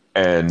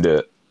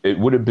 and it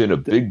would have been a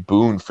big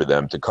boon for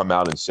them to come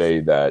out and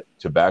say that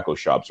tobacco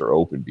shops are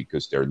open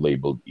because they're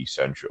labeled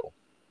essential.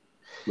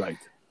 Right.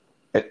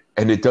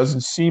 And it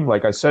doesn't seem,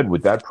 like I said,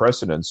 with that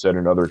precedent set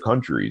in other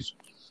countries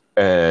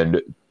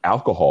and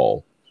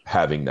alcohol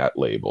having that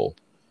label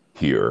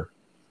here,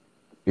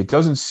 it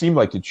doesn't seem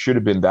like it should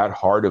have been that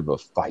hard of a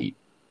fight.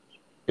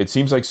 It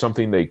seems like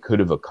something they could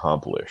have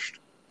accomplished.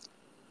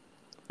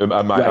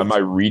 Am I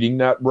reading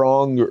that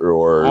wrong?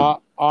 Or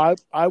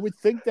I would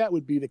think that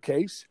would be the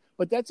case,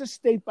 but that's a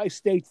state by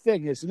state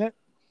thing, isn't it?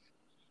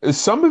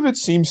 some of it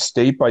seems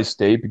state by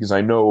state because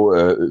I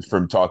know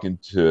from talking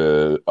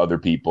to other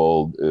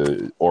people,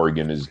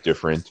 Oregon is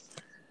different.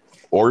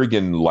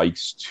 Oregon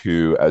likes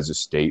to, as a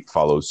state,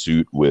 follow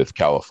suit with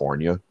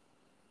California.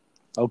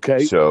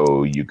 Okay.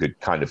 So you could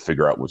kind of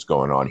figure out what's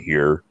going on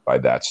here by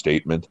that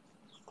statement.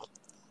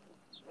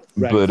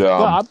 Right. But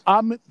no,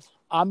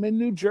 I'm in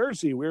New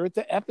Jersey. We're at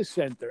the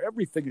epicenter.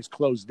 Everything is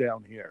closed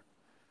down here.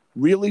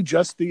 Really,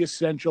 just the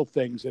essential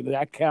things, and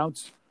that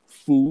counts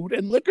food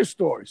and liquor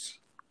stores.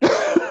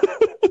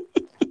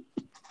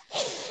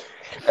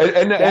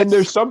 and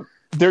there's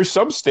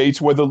some states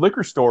where the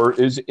liquor store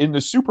is in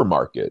the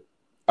supermarket.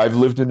 I've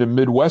lived in the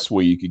Midwest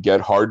where you could get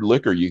hard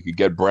liquor, you could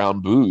get brown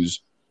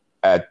booze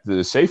at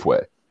the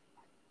Safeway,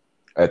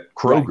 at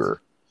Kroger. Right.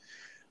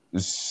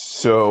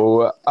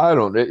 So I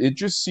don't know. It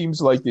just seems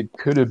like it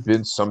could have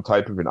been some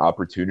type of an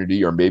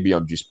opportunity, or maybe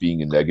I'm just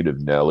being a negative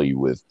Nelly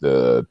with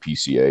the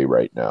PCA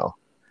right now.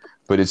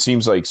 But it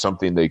seems like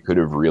something they could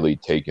have really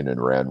taken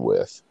and ran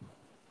with.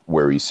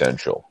 Where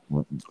essential,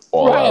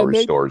 all our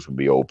stores would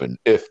be open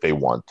if they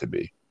want to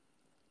be.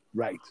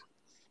 Right.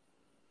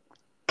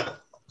 So,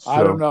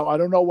 I don't know. I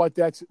don't know what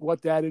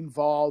that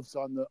involves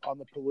on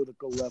the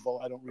political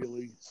level. I don't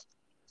really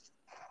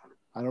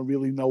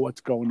know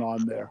what's going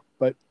on there.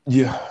 But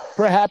yeah,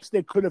 perhaps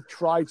they could have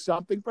tried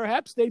something.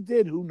 Perhaps they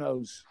did. Who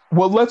knows?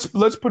 Well, let's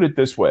put it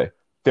this way.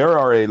 There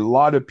are a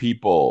lot of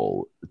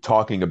people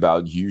talking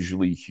about,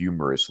 usually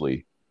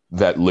humorously,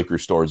 that liquor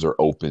stores are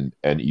open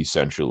and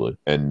essential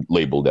and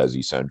labeled as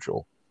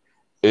essential.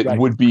 It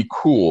would be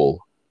cool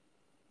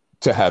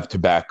to have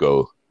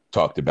tobacco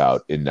talked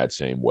about in that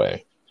same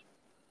way.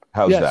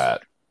 How's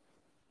that?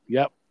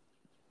 Yep.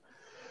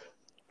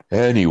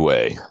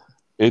 Anyway,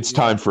 it's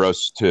time for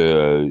us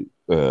to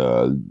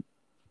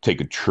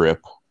take a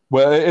trip.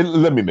 Well,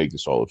 let me make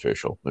this all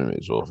official.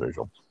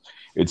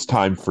 It's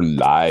time for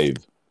live,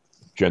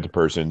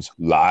 gentlepersons,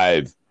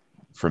 live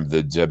from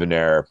the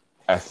Debonair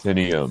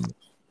Athenaeum,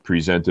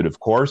 presented,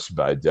 of course,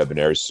 by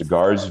Debonair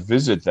Cigars.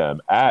 Visit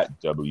them at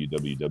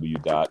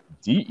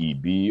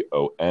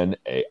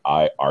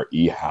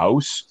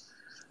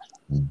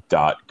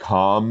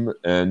www.debonairhouse.com.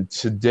 And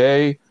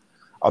today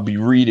I'll be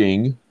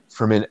reading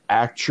from an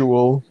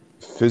actual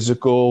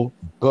physical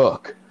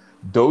book.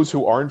 Those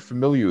who aren't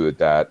familiar with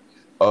that,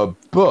 a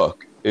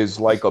book is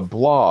like a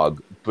blog,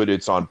 but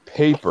it's on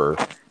paper,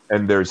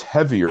 and there's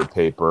heavier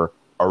paper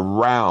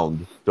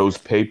around those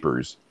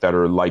papers that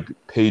are like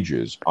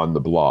pages on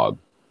the blog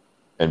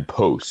and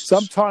posts.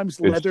 Sometimes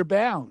leather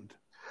bound.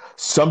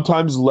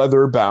 Sometimes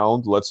leather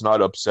bound. Let's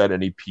not upset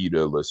any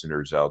PETA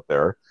listeners out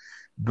there.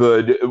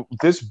 But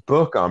this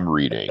book I'm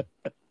reading,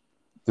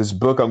 this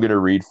book I'm going to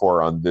read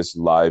for on this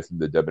live from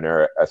the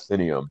Debonair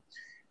Athenaeum,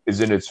 is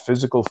in its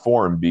physical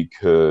form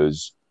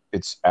because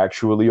it's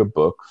actually a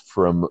book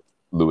from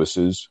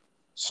Lewis's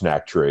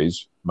snack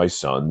trays, my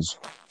son's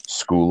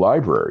school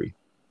library.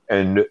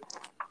 And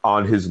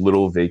on his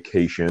little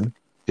vacation,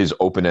 his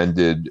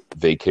open-ended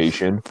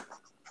vacation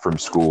from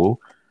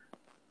school,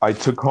 I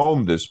took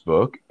home this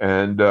book,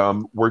 and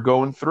we're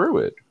going through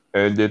it.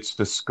 And it's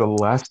the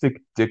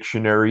Scholastic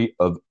Dictionary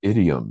of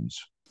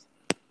Idioms.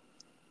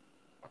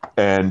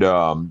 And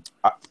I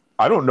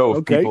don't know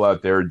if people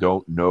out there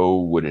don't know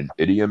what an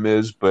idiom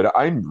is, but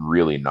I'm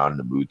really not in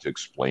the mood to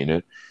explain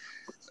it.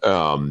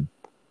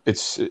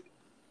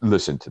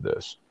 Listen to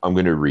this. I'm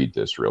going to read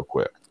this real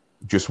quick.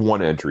 Just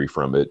one entry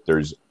from it.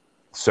 There's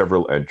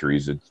several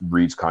entries. It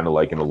reads kind of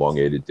like an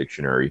elongated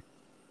dictionary.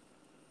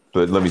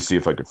 But let me see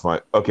if I could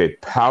find... Okay,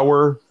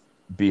 power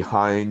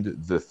behind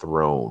the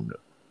throne.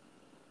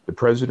 The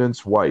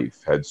president's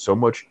wife had so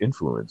much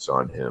influence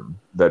on him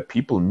that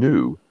people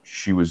knew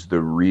she was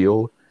the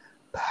real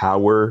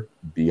power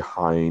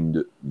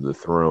behind the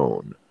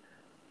throne,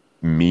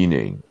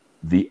 meaning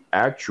the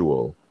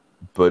actual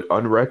but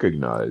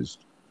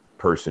unrecognized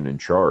person in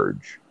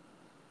charge.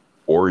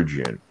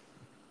 Origin.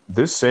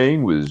 This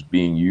saying was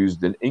being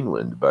used in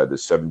England by the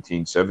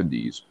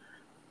 1770s.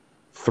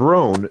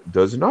 Throne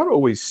does not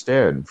always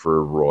stand for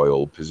a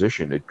royal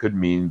position. It could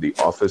mean the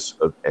office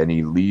of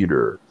any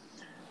leader.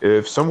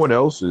 If someone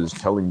else is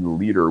telling the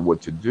leader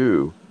what to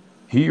do,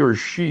 he or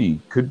she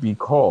could be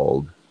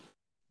called,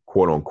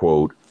 quote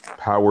unquote,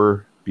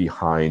 power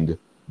behind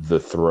the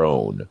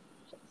throne.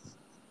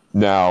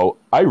 Now,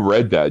 I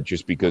read that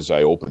just because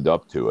I opened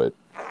up to it.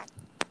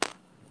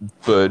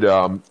 But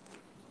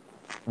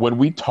when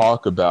we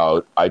talk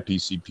about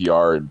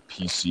IPCPR and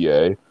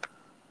PCA,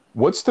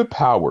 what's the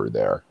power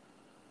there?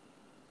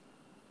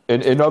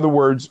 In other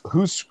words,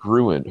 who's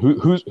screwing?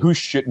 Who's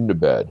shitting the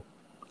bed?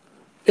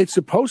 It's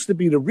supposed to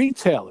be the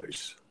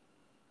retailers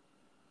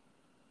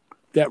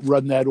that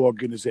run that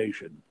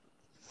organization.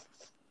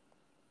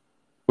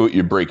 Oh,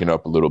 you're breaking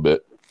up a little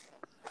bit.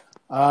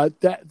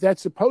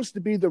 That's supposed to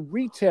be the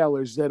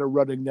retailers that are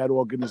running that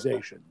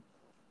organization.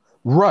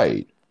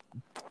 Right.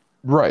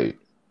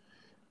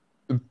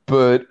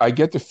 But I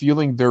get the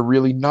feeling they're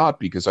really not,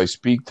 because I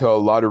speak to a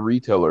lot of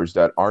retailers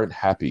that aren't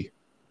happy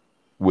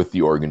with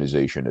the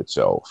organization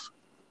itself.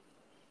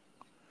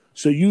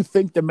 So you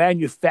think the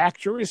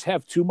manufacturers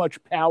have too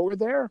much power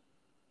there?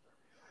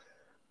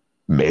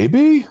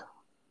 Maybe.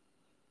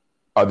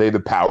 Are they the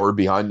power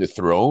behind the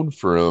throne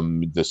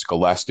from the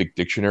Scholastic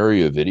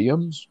Dictionary of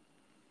Idioms?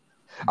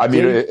 I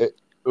mean, they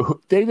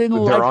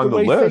didn't they're like on the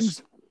way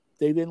list.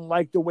 they didn't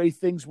like the way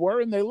things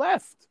were, and they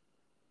left.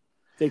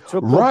 They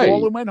took the Right.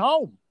 ball and went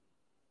home.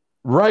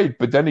 Right,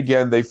 but then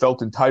again, they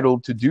felt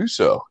entitled to do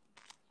so.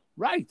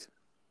 Right.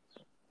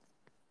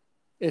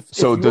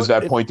 So does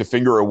that point the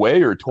finger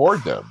away or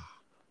toward them?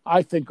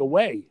 I think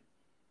away.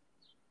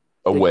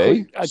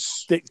 Away?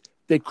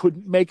 They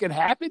couldn't make it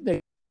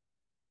happen.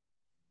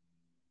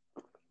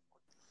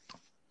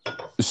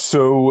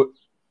 So,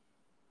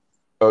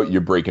 oh,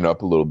 you're breaking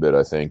up a little bit,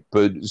 I think.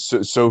 But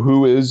so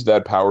who is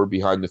that power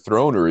behind the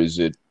throne, or is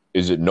it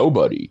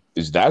nobody?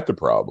 Is that the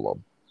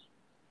problem?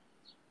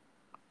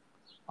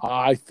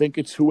 I think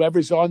it's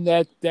whoever's on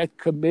that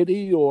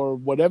committee or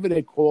whatever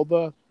they call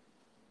the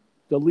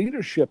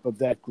leadership of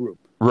that group.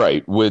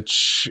 Right.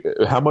 Which,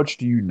 how much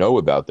do you know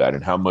about that,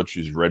 and how much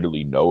is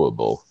readily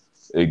knowable?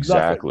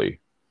 Exactly.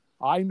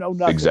 Nothing. I know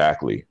nothing.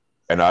 Exactly.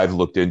 And I've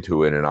looked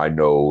into it, and I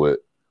know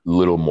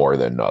little more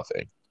than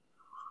nothing.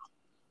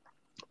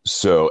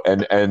 So,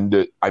 and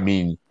I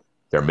mean,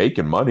 they're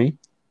making money.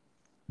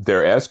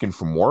 They're asking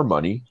for more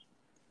money.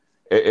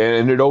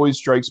 And it always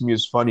strikes me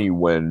as funny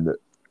when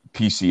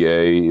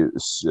PCA,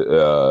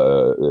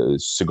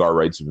 Cigar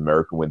Rights of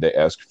America, when they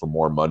ask for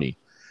more money.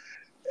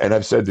 And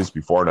I've said this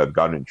before, and I've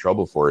gotten in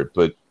trouble for it,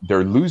 but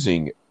they're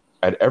losing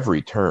at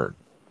every turn.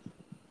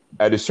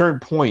 At a certain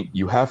point,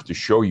 you have to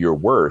show your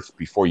worth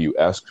before you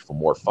ask for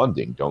more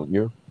funding, don't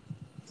you?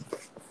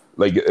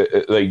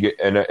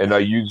 And I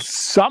use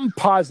some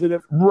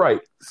positive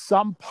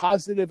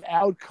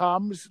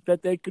outcomes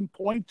that they can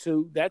point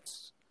to.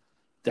 That's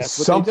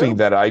something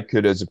that I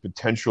could, as a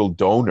potential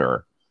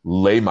donor,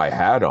 lay my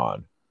hat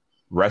on,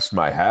 rest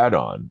my hat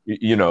on.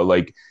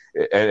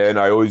 And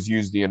I always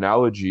use the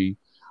analogy: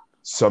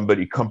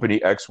 company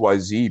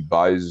XYZ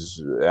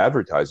buys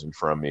advertising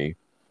from me.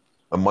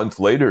 A month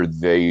later,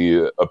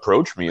 they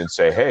approach me and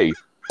say, "Hey,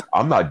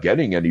 I'm not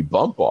getting any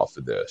bump off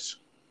of this.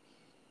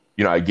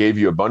 I gave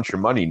you a bunch of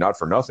money, not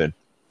for nothing.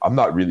 I'm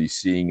not really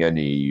seeing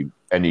any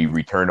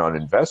return on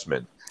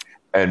investment."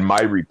 And my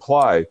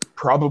reply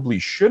probably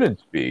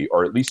shouldn't be,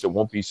 or at least it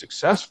won't be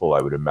successful, I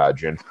would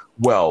imagine.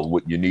 Well,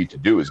 what you need to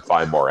do is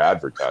buy more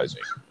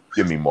advertising.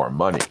 Give me more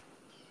money.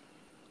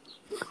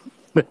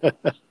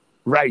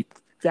 Right.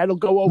 That'll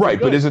go over. Right,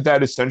 good. But isn't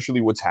that essentially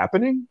what's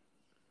happening?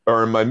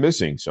 Or am I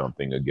missing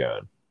something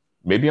again?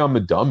 Maybe I'm a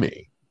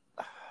dummy.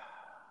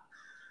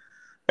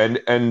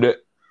 And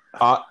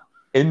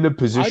in the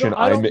position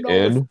I'm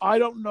in, I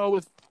don't know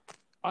if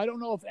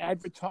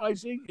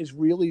advertising is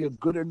really a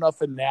good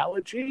enough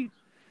analogy,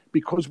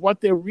 because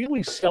what they're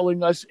really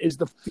selling us is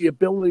the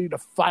ability to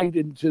fight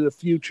into the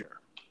future.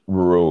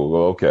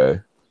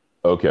 Okay.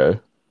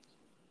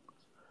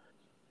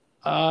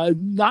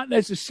 Not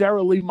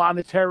necessarily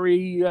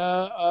monetary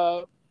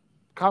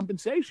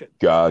compensation.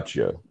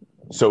 Gotcha.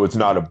 So it's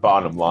not a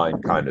bottom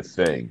line kind of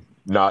thing.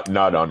 Not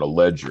on a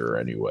ledger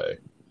anyway.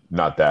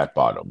 Not that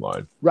bottom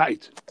line.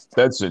 Right.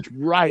 That's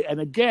interesting. Right.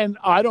 And again,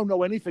 I don't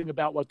know anything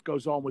about what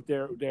goes on with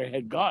their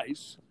head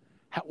guys,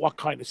 what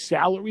kind of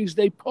salaries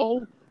they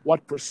pull,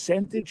 what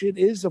percentage it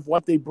is of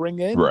what they bring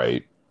in.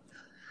 Right.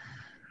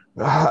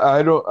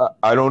 I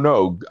don't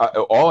know.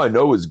 All I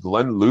know is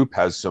Glenn Loop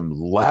has some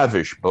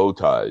lavish bow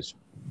ties.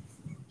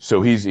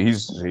 So he's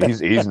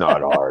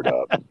not hard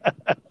up.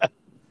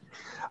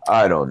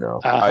 I don't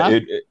know.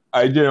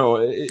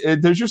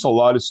 There's just a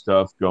lot of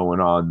stuff going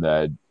on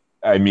that,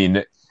 I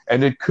mean,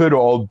 and it could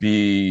all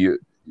be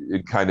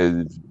kind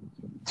of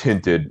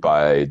tinted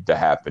by the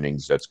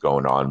happenings that's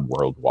going on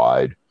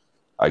worldwide.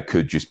 I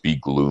could just be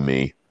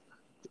gloomy.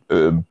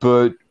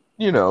 But,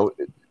 I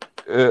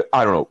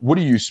don't know. What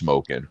are you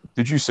smoking?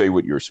 Did you say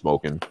what you're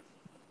smoking?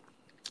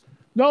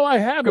 No, I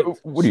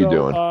haven't. What are you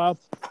doing?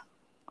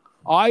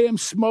 I am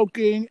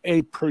smoking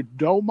a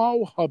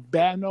Perdomo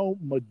Habano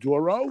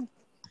Maduro.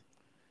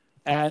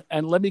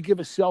 And let me give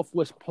a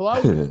selfless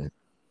plug.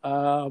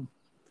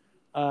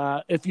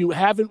 If you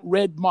haven't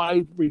read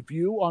my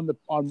review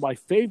on my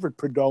favorite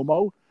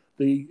Perdomo,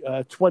 the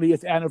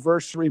 20th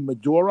anniversary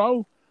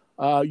Maduro.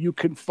 You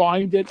can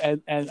find it,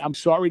 and I'm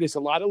sorry, there's a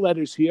lot of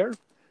letters here.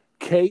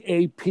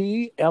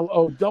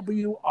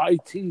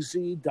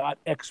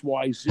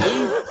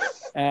 KAPLOWITZ.XYZ,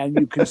 and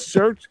you can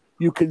search.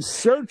 You can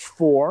search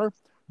for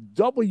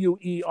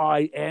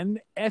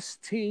WEINSTEIN,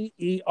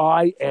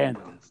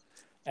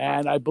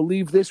 and I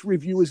believe this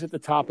review is at the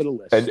top of the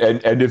list.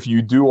 And if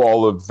you do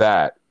all of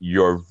that,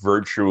 you're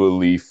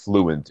virtually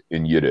fluent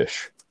in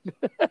Yiddish.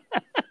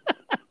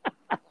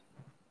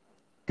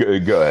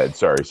 Go ahead.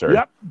 Sorry.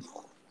 Yep,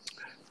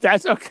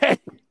 that's okay.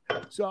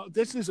 So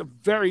this is a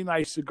very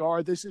nice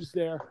cigar. This is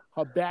their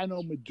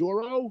Habano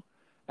Maduro.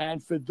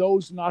 And for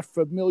those not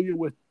familiar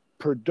with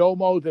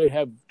Perdomo, they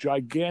have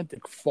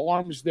gigantic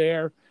farms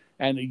there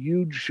and a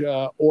huge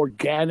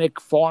organic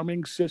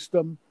farming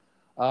system.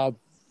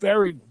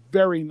 Very,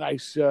 very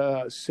nice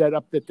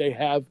setup that they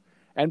have.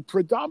 And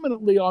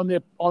predominantly on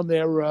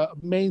their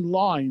main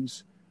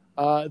lines,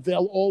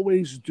 they'll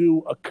always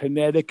do a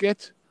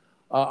Connecticut,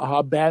 a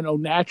Habano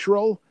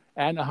Natural,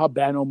 and a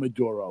Habano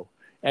Maduro.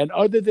 And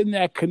other than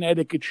that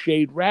Connecticut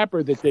shade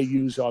wrapper that they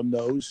use on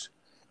those,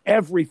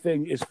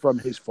 everything is from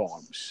his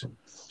farms.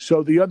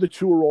 So the other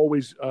two are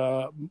always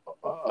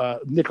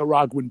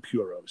Nicaraguan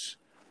puros.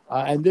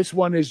 And this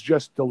one is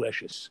just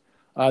delicious.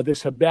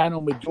 This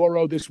Habano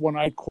Maduro, this one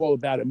I call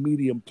about a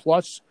medium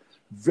plus,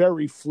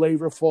 very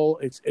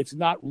flavorful. It's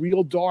not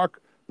real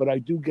dark, but I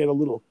do get a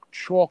little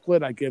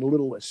chocolate. I get a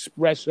little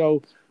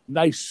espresso,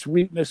 nice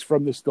sweetness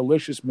from this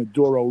delicious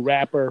Maduro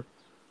wrapper.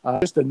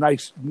 Just a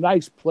nice,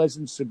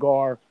 pleasant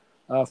cigar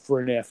for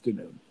an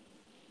afternoon.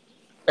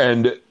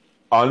 And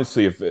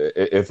honestly,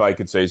 if I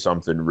could say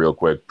something real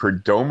quick,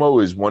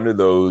 Perdomo is one of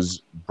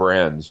those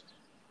brands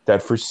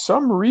that for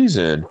some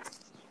reason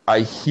I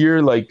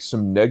hear like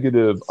some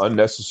negative,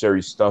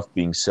 unnecessary stuff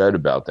being said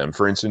about them.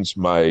 For instance,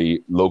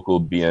 my local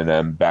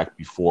B&M back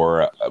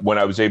before, when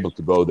I was able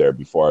to go there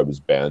before I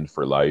was banned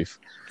for life,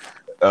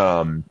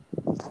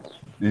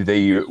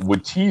 they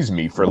would tease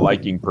me for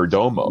liking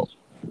Perdomo.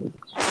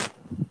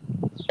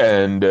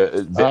 And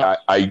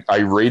I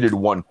rated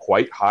one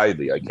quite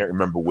highly. I can't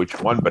remember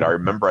which one, but I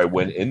remember I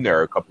went in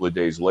there a couple of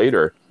days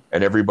later,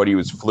 and everybody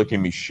was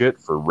flicking me shit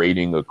for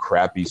rating a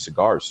crappy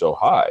cigar so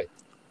high.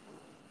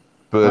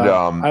 But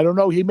I don't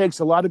know. He makes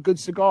a lot of good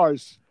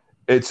cigars.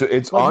 It's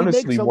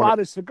honestly he makes a lot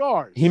of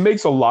cigars. He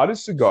makes a lot of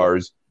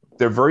cigars.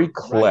 They're very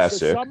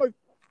classic. Right, so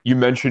you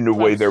mentioned the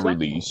way they're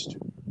released.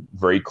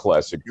 Very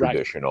classic,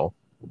 traditional.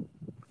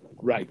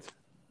 Right.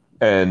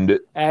 And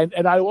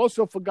I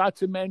also forgot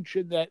to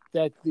mention that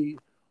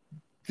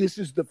this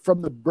is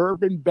from the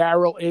Bourbon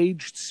Barrel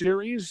Aged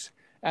series,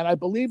 and I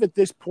believe at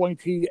this point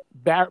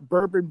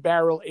Bourbon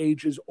Barrel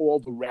ages all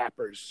the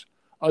wrappers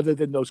other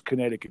than those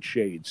Connecticut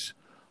shades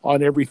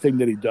on everything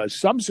that he does.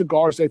 Some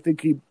cigars I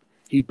think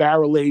he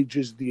barrel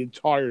ages the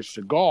entire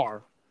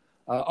cigar,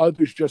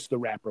 others just the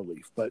wrapper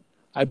leaf, but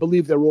I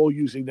believe they're all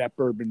using that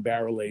bourbon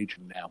barrel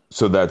aging now.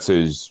 So that's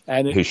his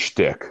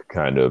shtick,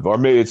 kind of. Or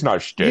maybe it's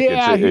not shtick,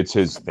 yeah, it's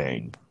his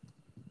thing.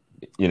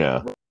 You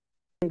know.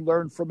 He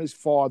learned from his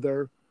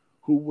father,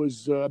 who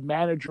was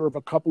manager of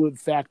a couple of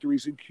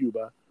factories in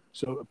Cuba.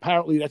 So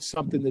apparently that's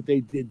something that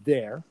they did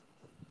there.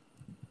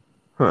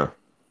 Huh.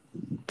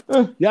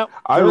 Yeah,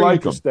 I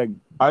like them.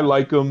 I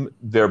like them.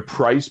 Their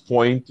price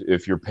point,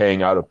 if you're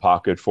paying out of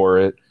pocket for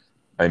it,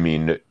 I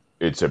mean,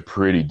 it's a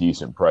pretty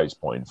decent price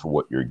point for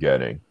what you're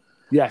getting.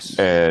 Yes,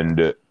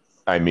 and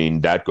I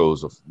mean that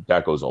goes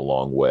a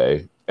long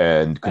way.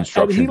 And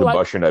construction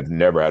combustion, I've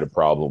never had a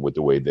problem with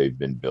the way they've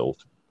been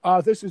built.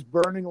 This is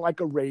burning like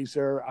a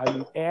razor. I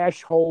mean,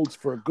 ash holds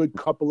for a good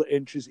couple of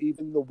inches,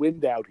 even the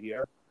wind out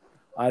here.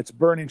 It's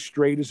burning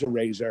straight as a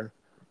razor.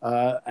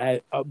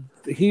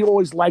 He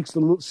always likes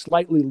the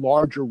slightly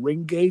larger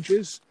ring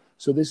gauges,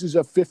 so this is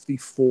a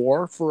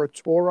 54 for a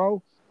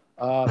Toro.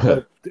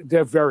 But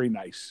they're very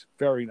nice,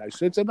 very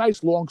nice. It's a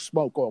nice long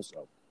smoke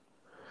also.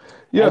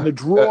 Yeah, and the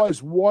draw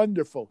is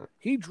wonderful.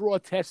 He draw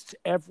tests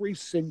every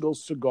single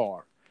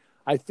cigar.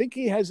 I think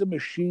he has a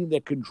machine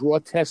that can draw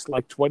test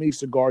like 20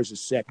 cigars a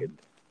second.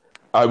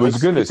 I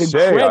was going to say,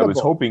 incredible. I was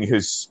hoping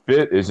his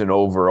spit isn't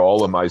over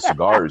all of my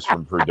cigars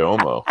from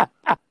Perdomo.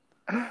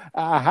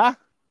 Uh-huh.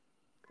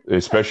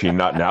 Especially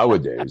not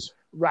nowadays.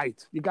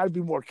 Right. You got to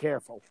be more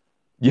careful.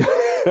 Yeah,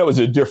 that was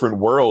a different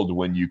world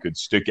when you could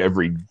stick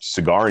every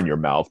cigar in your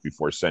mouth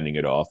before sending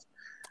it off.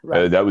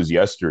 Right. That was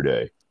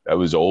yesterday. That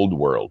was old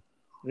world.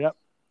 Yep.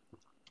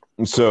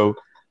 So,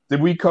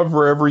 did we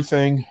cover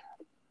everything?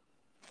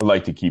 I'd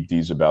like to keep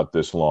these about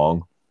this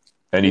long.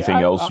 Anything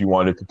else you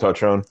wanted to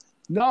touch on?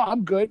 No,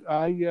 I'm good.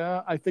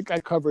 I think I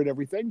covered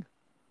everything.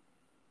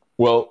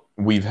 Well,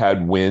 we've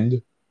had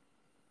wind.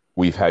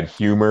 We've had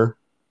humor.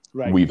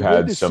 Right. We've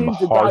had some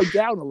harsh... to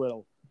die down a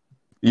little.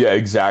 Yeah,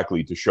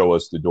 exactly, to show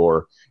us the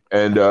door.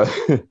 And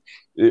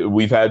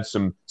we've had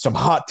some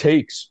hot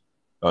takes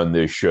on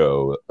this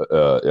show,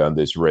 on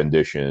this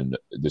rendition,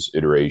 this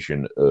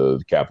iteration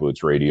of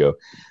Kaplowitz Radio.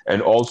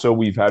 And also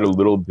we've had a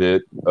little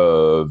bit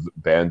of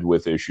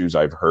bandwidth issues.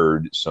 I've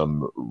heard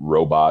some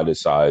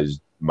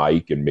roboticized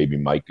Mike, and maybe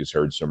Mike has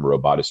heard some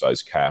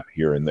roboticized Cap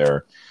here and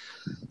there.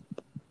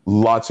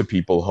 Lots of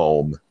people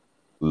home,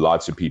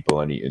 lots of people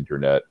on the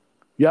internet.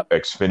 Yep.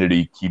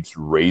 Xfinity keeps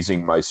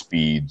raising my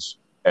speeds,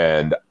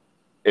 and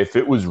if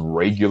it was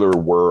regular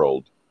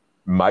world,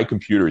 my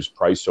computer is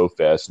priced so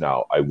fast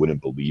now, I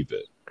wouldn't believe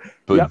it.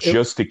 But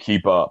just to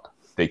keep up,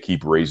 they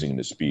keep raising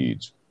the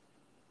speeds.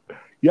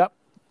 Yep.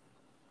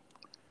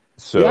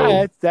 So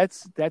yeah,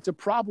 that's a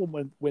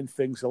problem when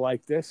things are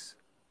like this.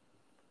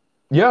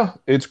 Yeah,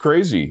 it's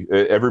crazy.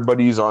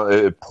 Everybody's on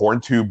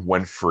PornTube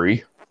went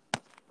free.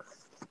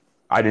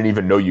 I didn't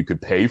even know you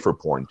could pay for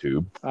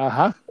PornTube.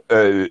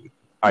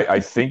 I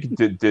think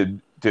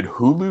did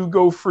Hulu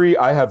go free?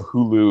 I have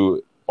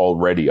Hulu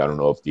already. I don't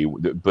know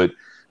if but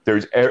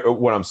there's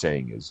what I'm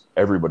saying is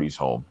everybody's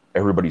home,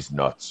 everybody's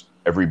nuts,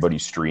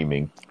 everybody's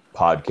streaming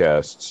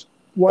podcasts,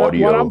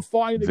 audio,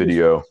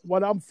 video.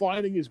 What I'm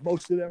finding is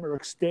most of them are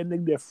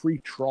extending their free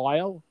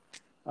trial,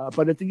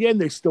 but at the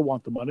end they still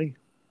want the money.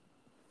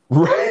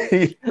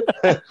 Right.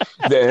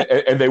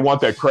 And they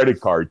want that credit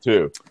card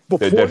too.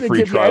 That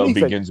free trial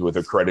begins with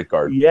a credit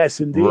card. Yes,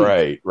 indeed.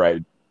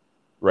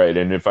 Right.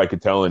 And if I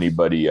could tell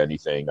anybody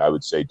anything, I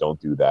would say don't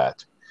do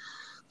that.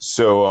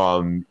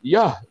 So,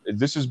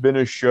 this has been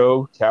a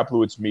show.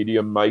 Kaplowitz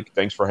Media. Mike,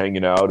 thanks for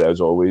hanging out.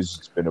 As always,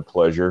 it's been a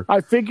pleasure.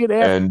 I figured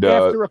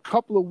after a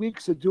couple of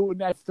weeks of doing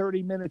that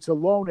 30 minutes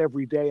alone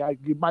every day,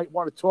 you might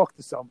want to talk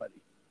to somebody.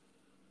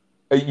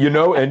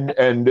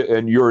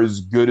 And you're as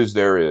good as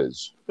there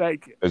is.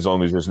 Thank you. As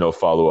long as there's no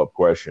follow-up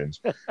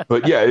questions.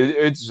 But yeah,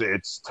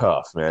 it's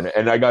tough, man.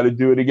 And I got to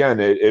do it again.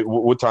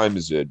 What time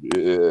is it?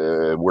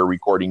 We're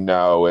recording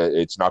now.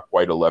 It's not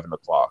quite 11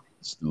 o'clock.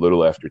 It's a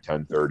little after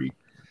 10:30.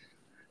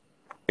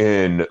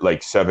 In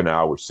like 7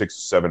 hours, 6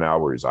 to 7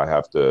 hours, I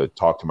have to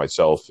talk to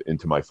myself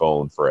into my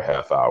phone for a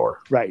half hour.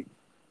 Right.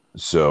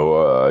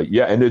 So,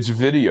 and it's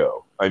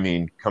video. I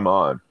mean, come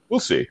on. We'll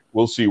see.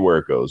 We'll see where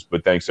it goes.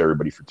 But thanks,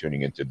 everybody, for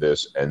tuning into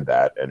this and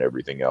that and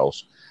everything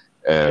else.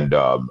 And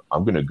I'm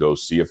going to go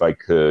see if I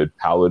could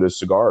palate a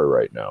cigar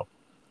right now.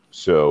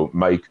 So,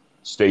 Mike,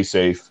 stay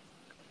safe.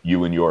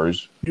 You and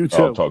yours. You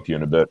too. I'll talk to you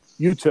in a bit.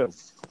 You too.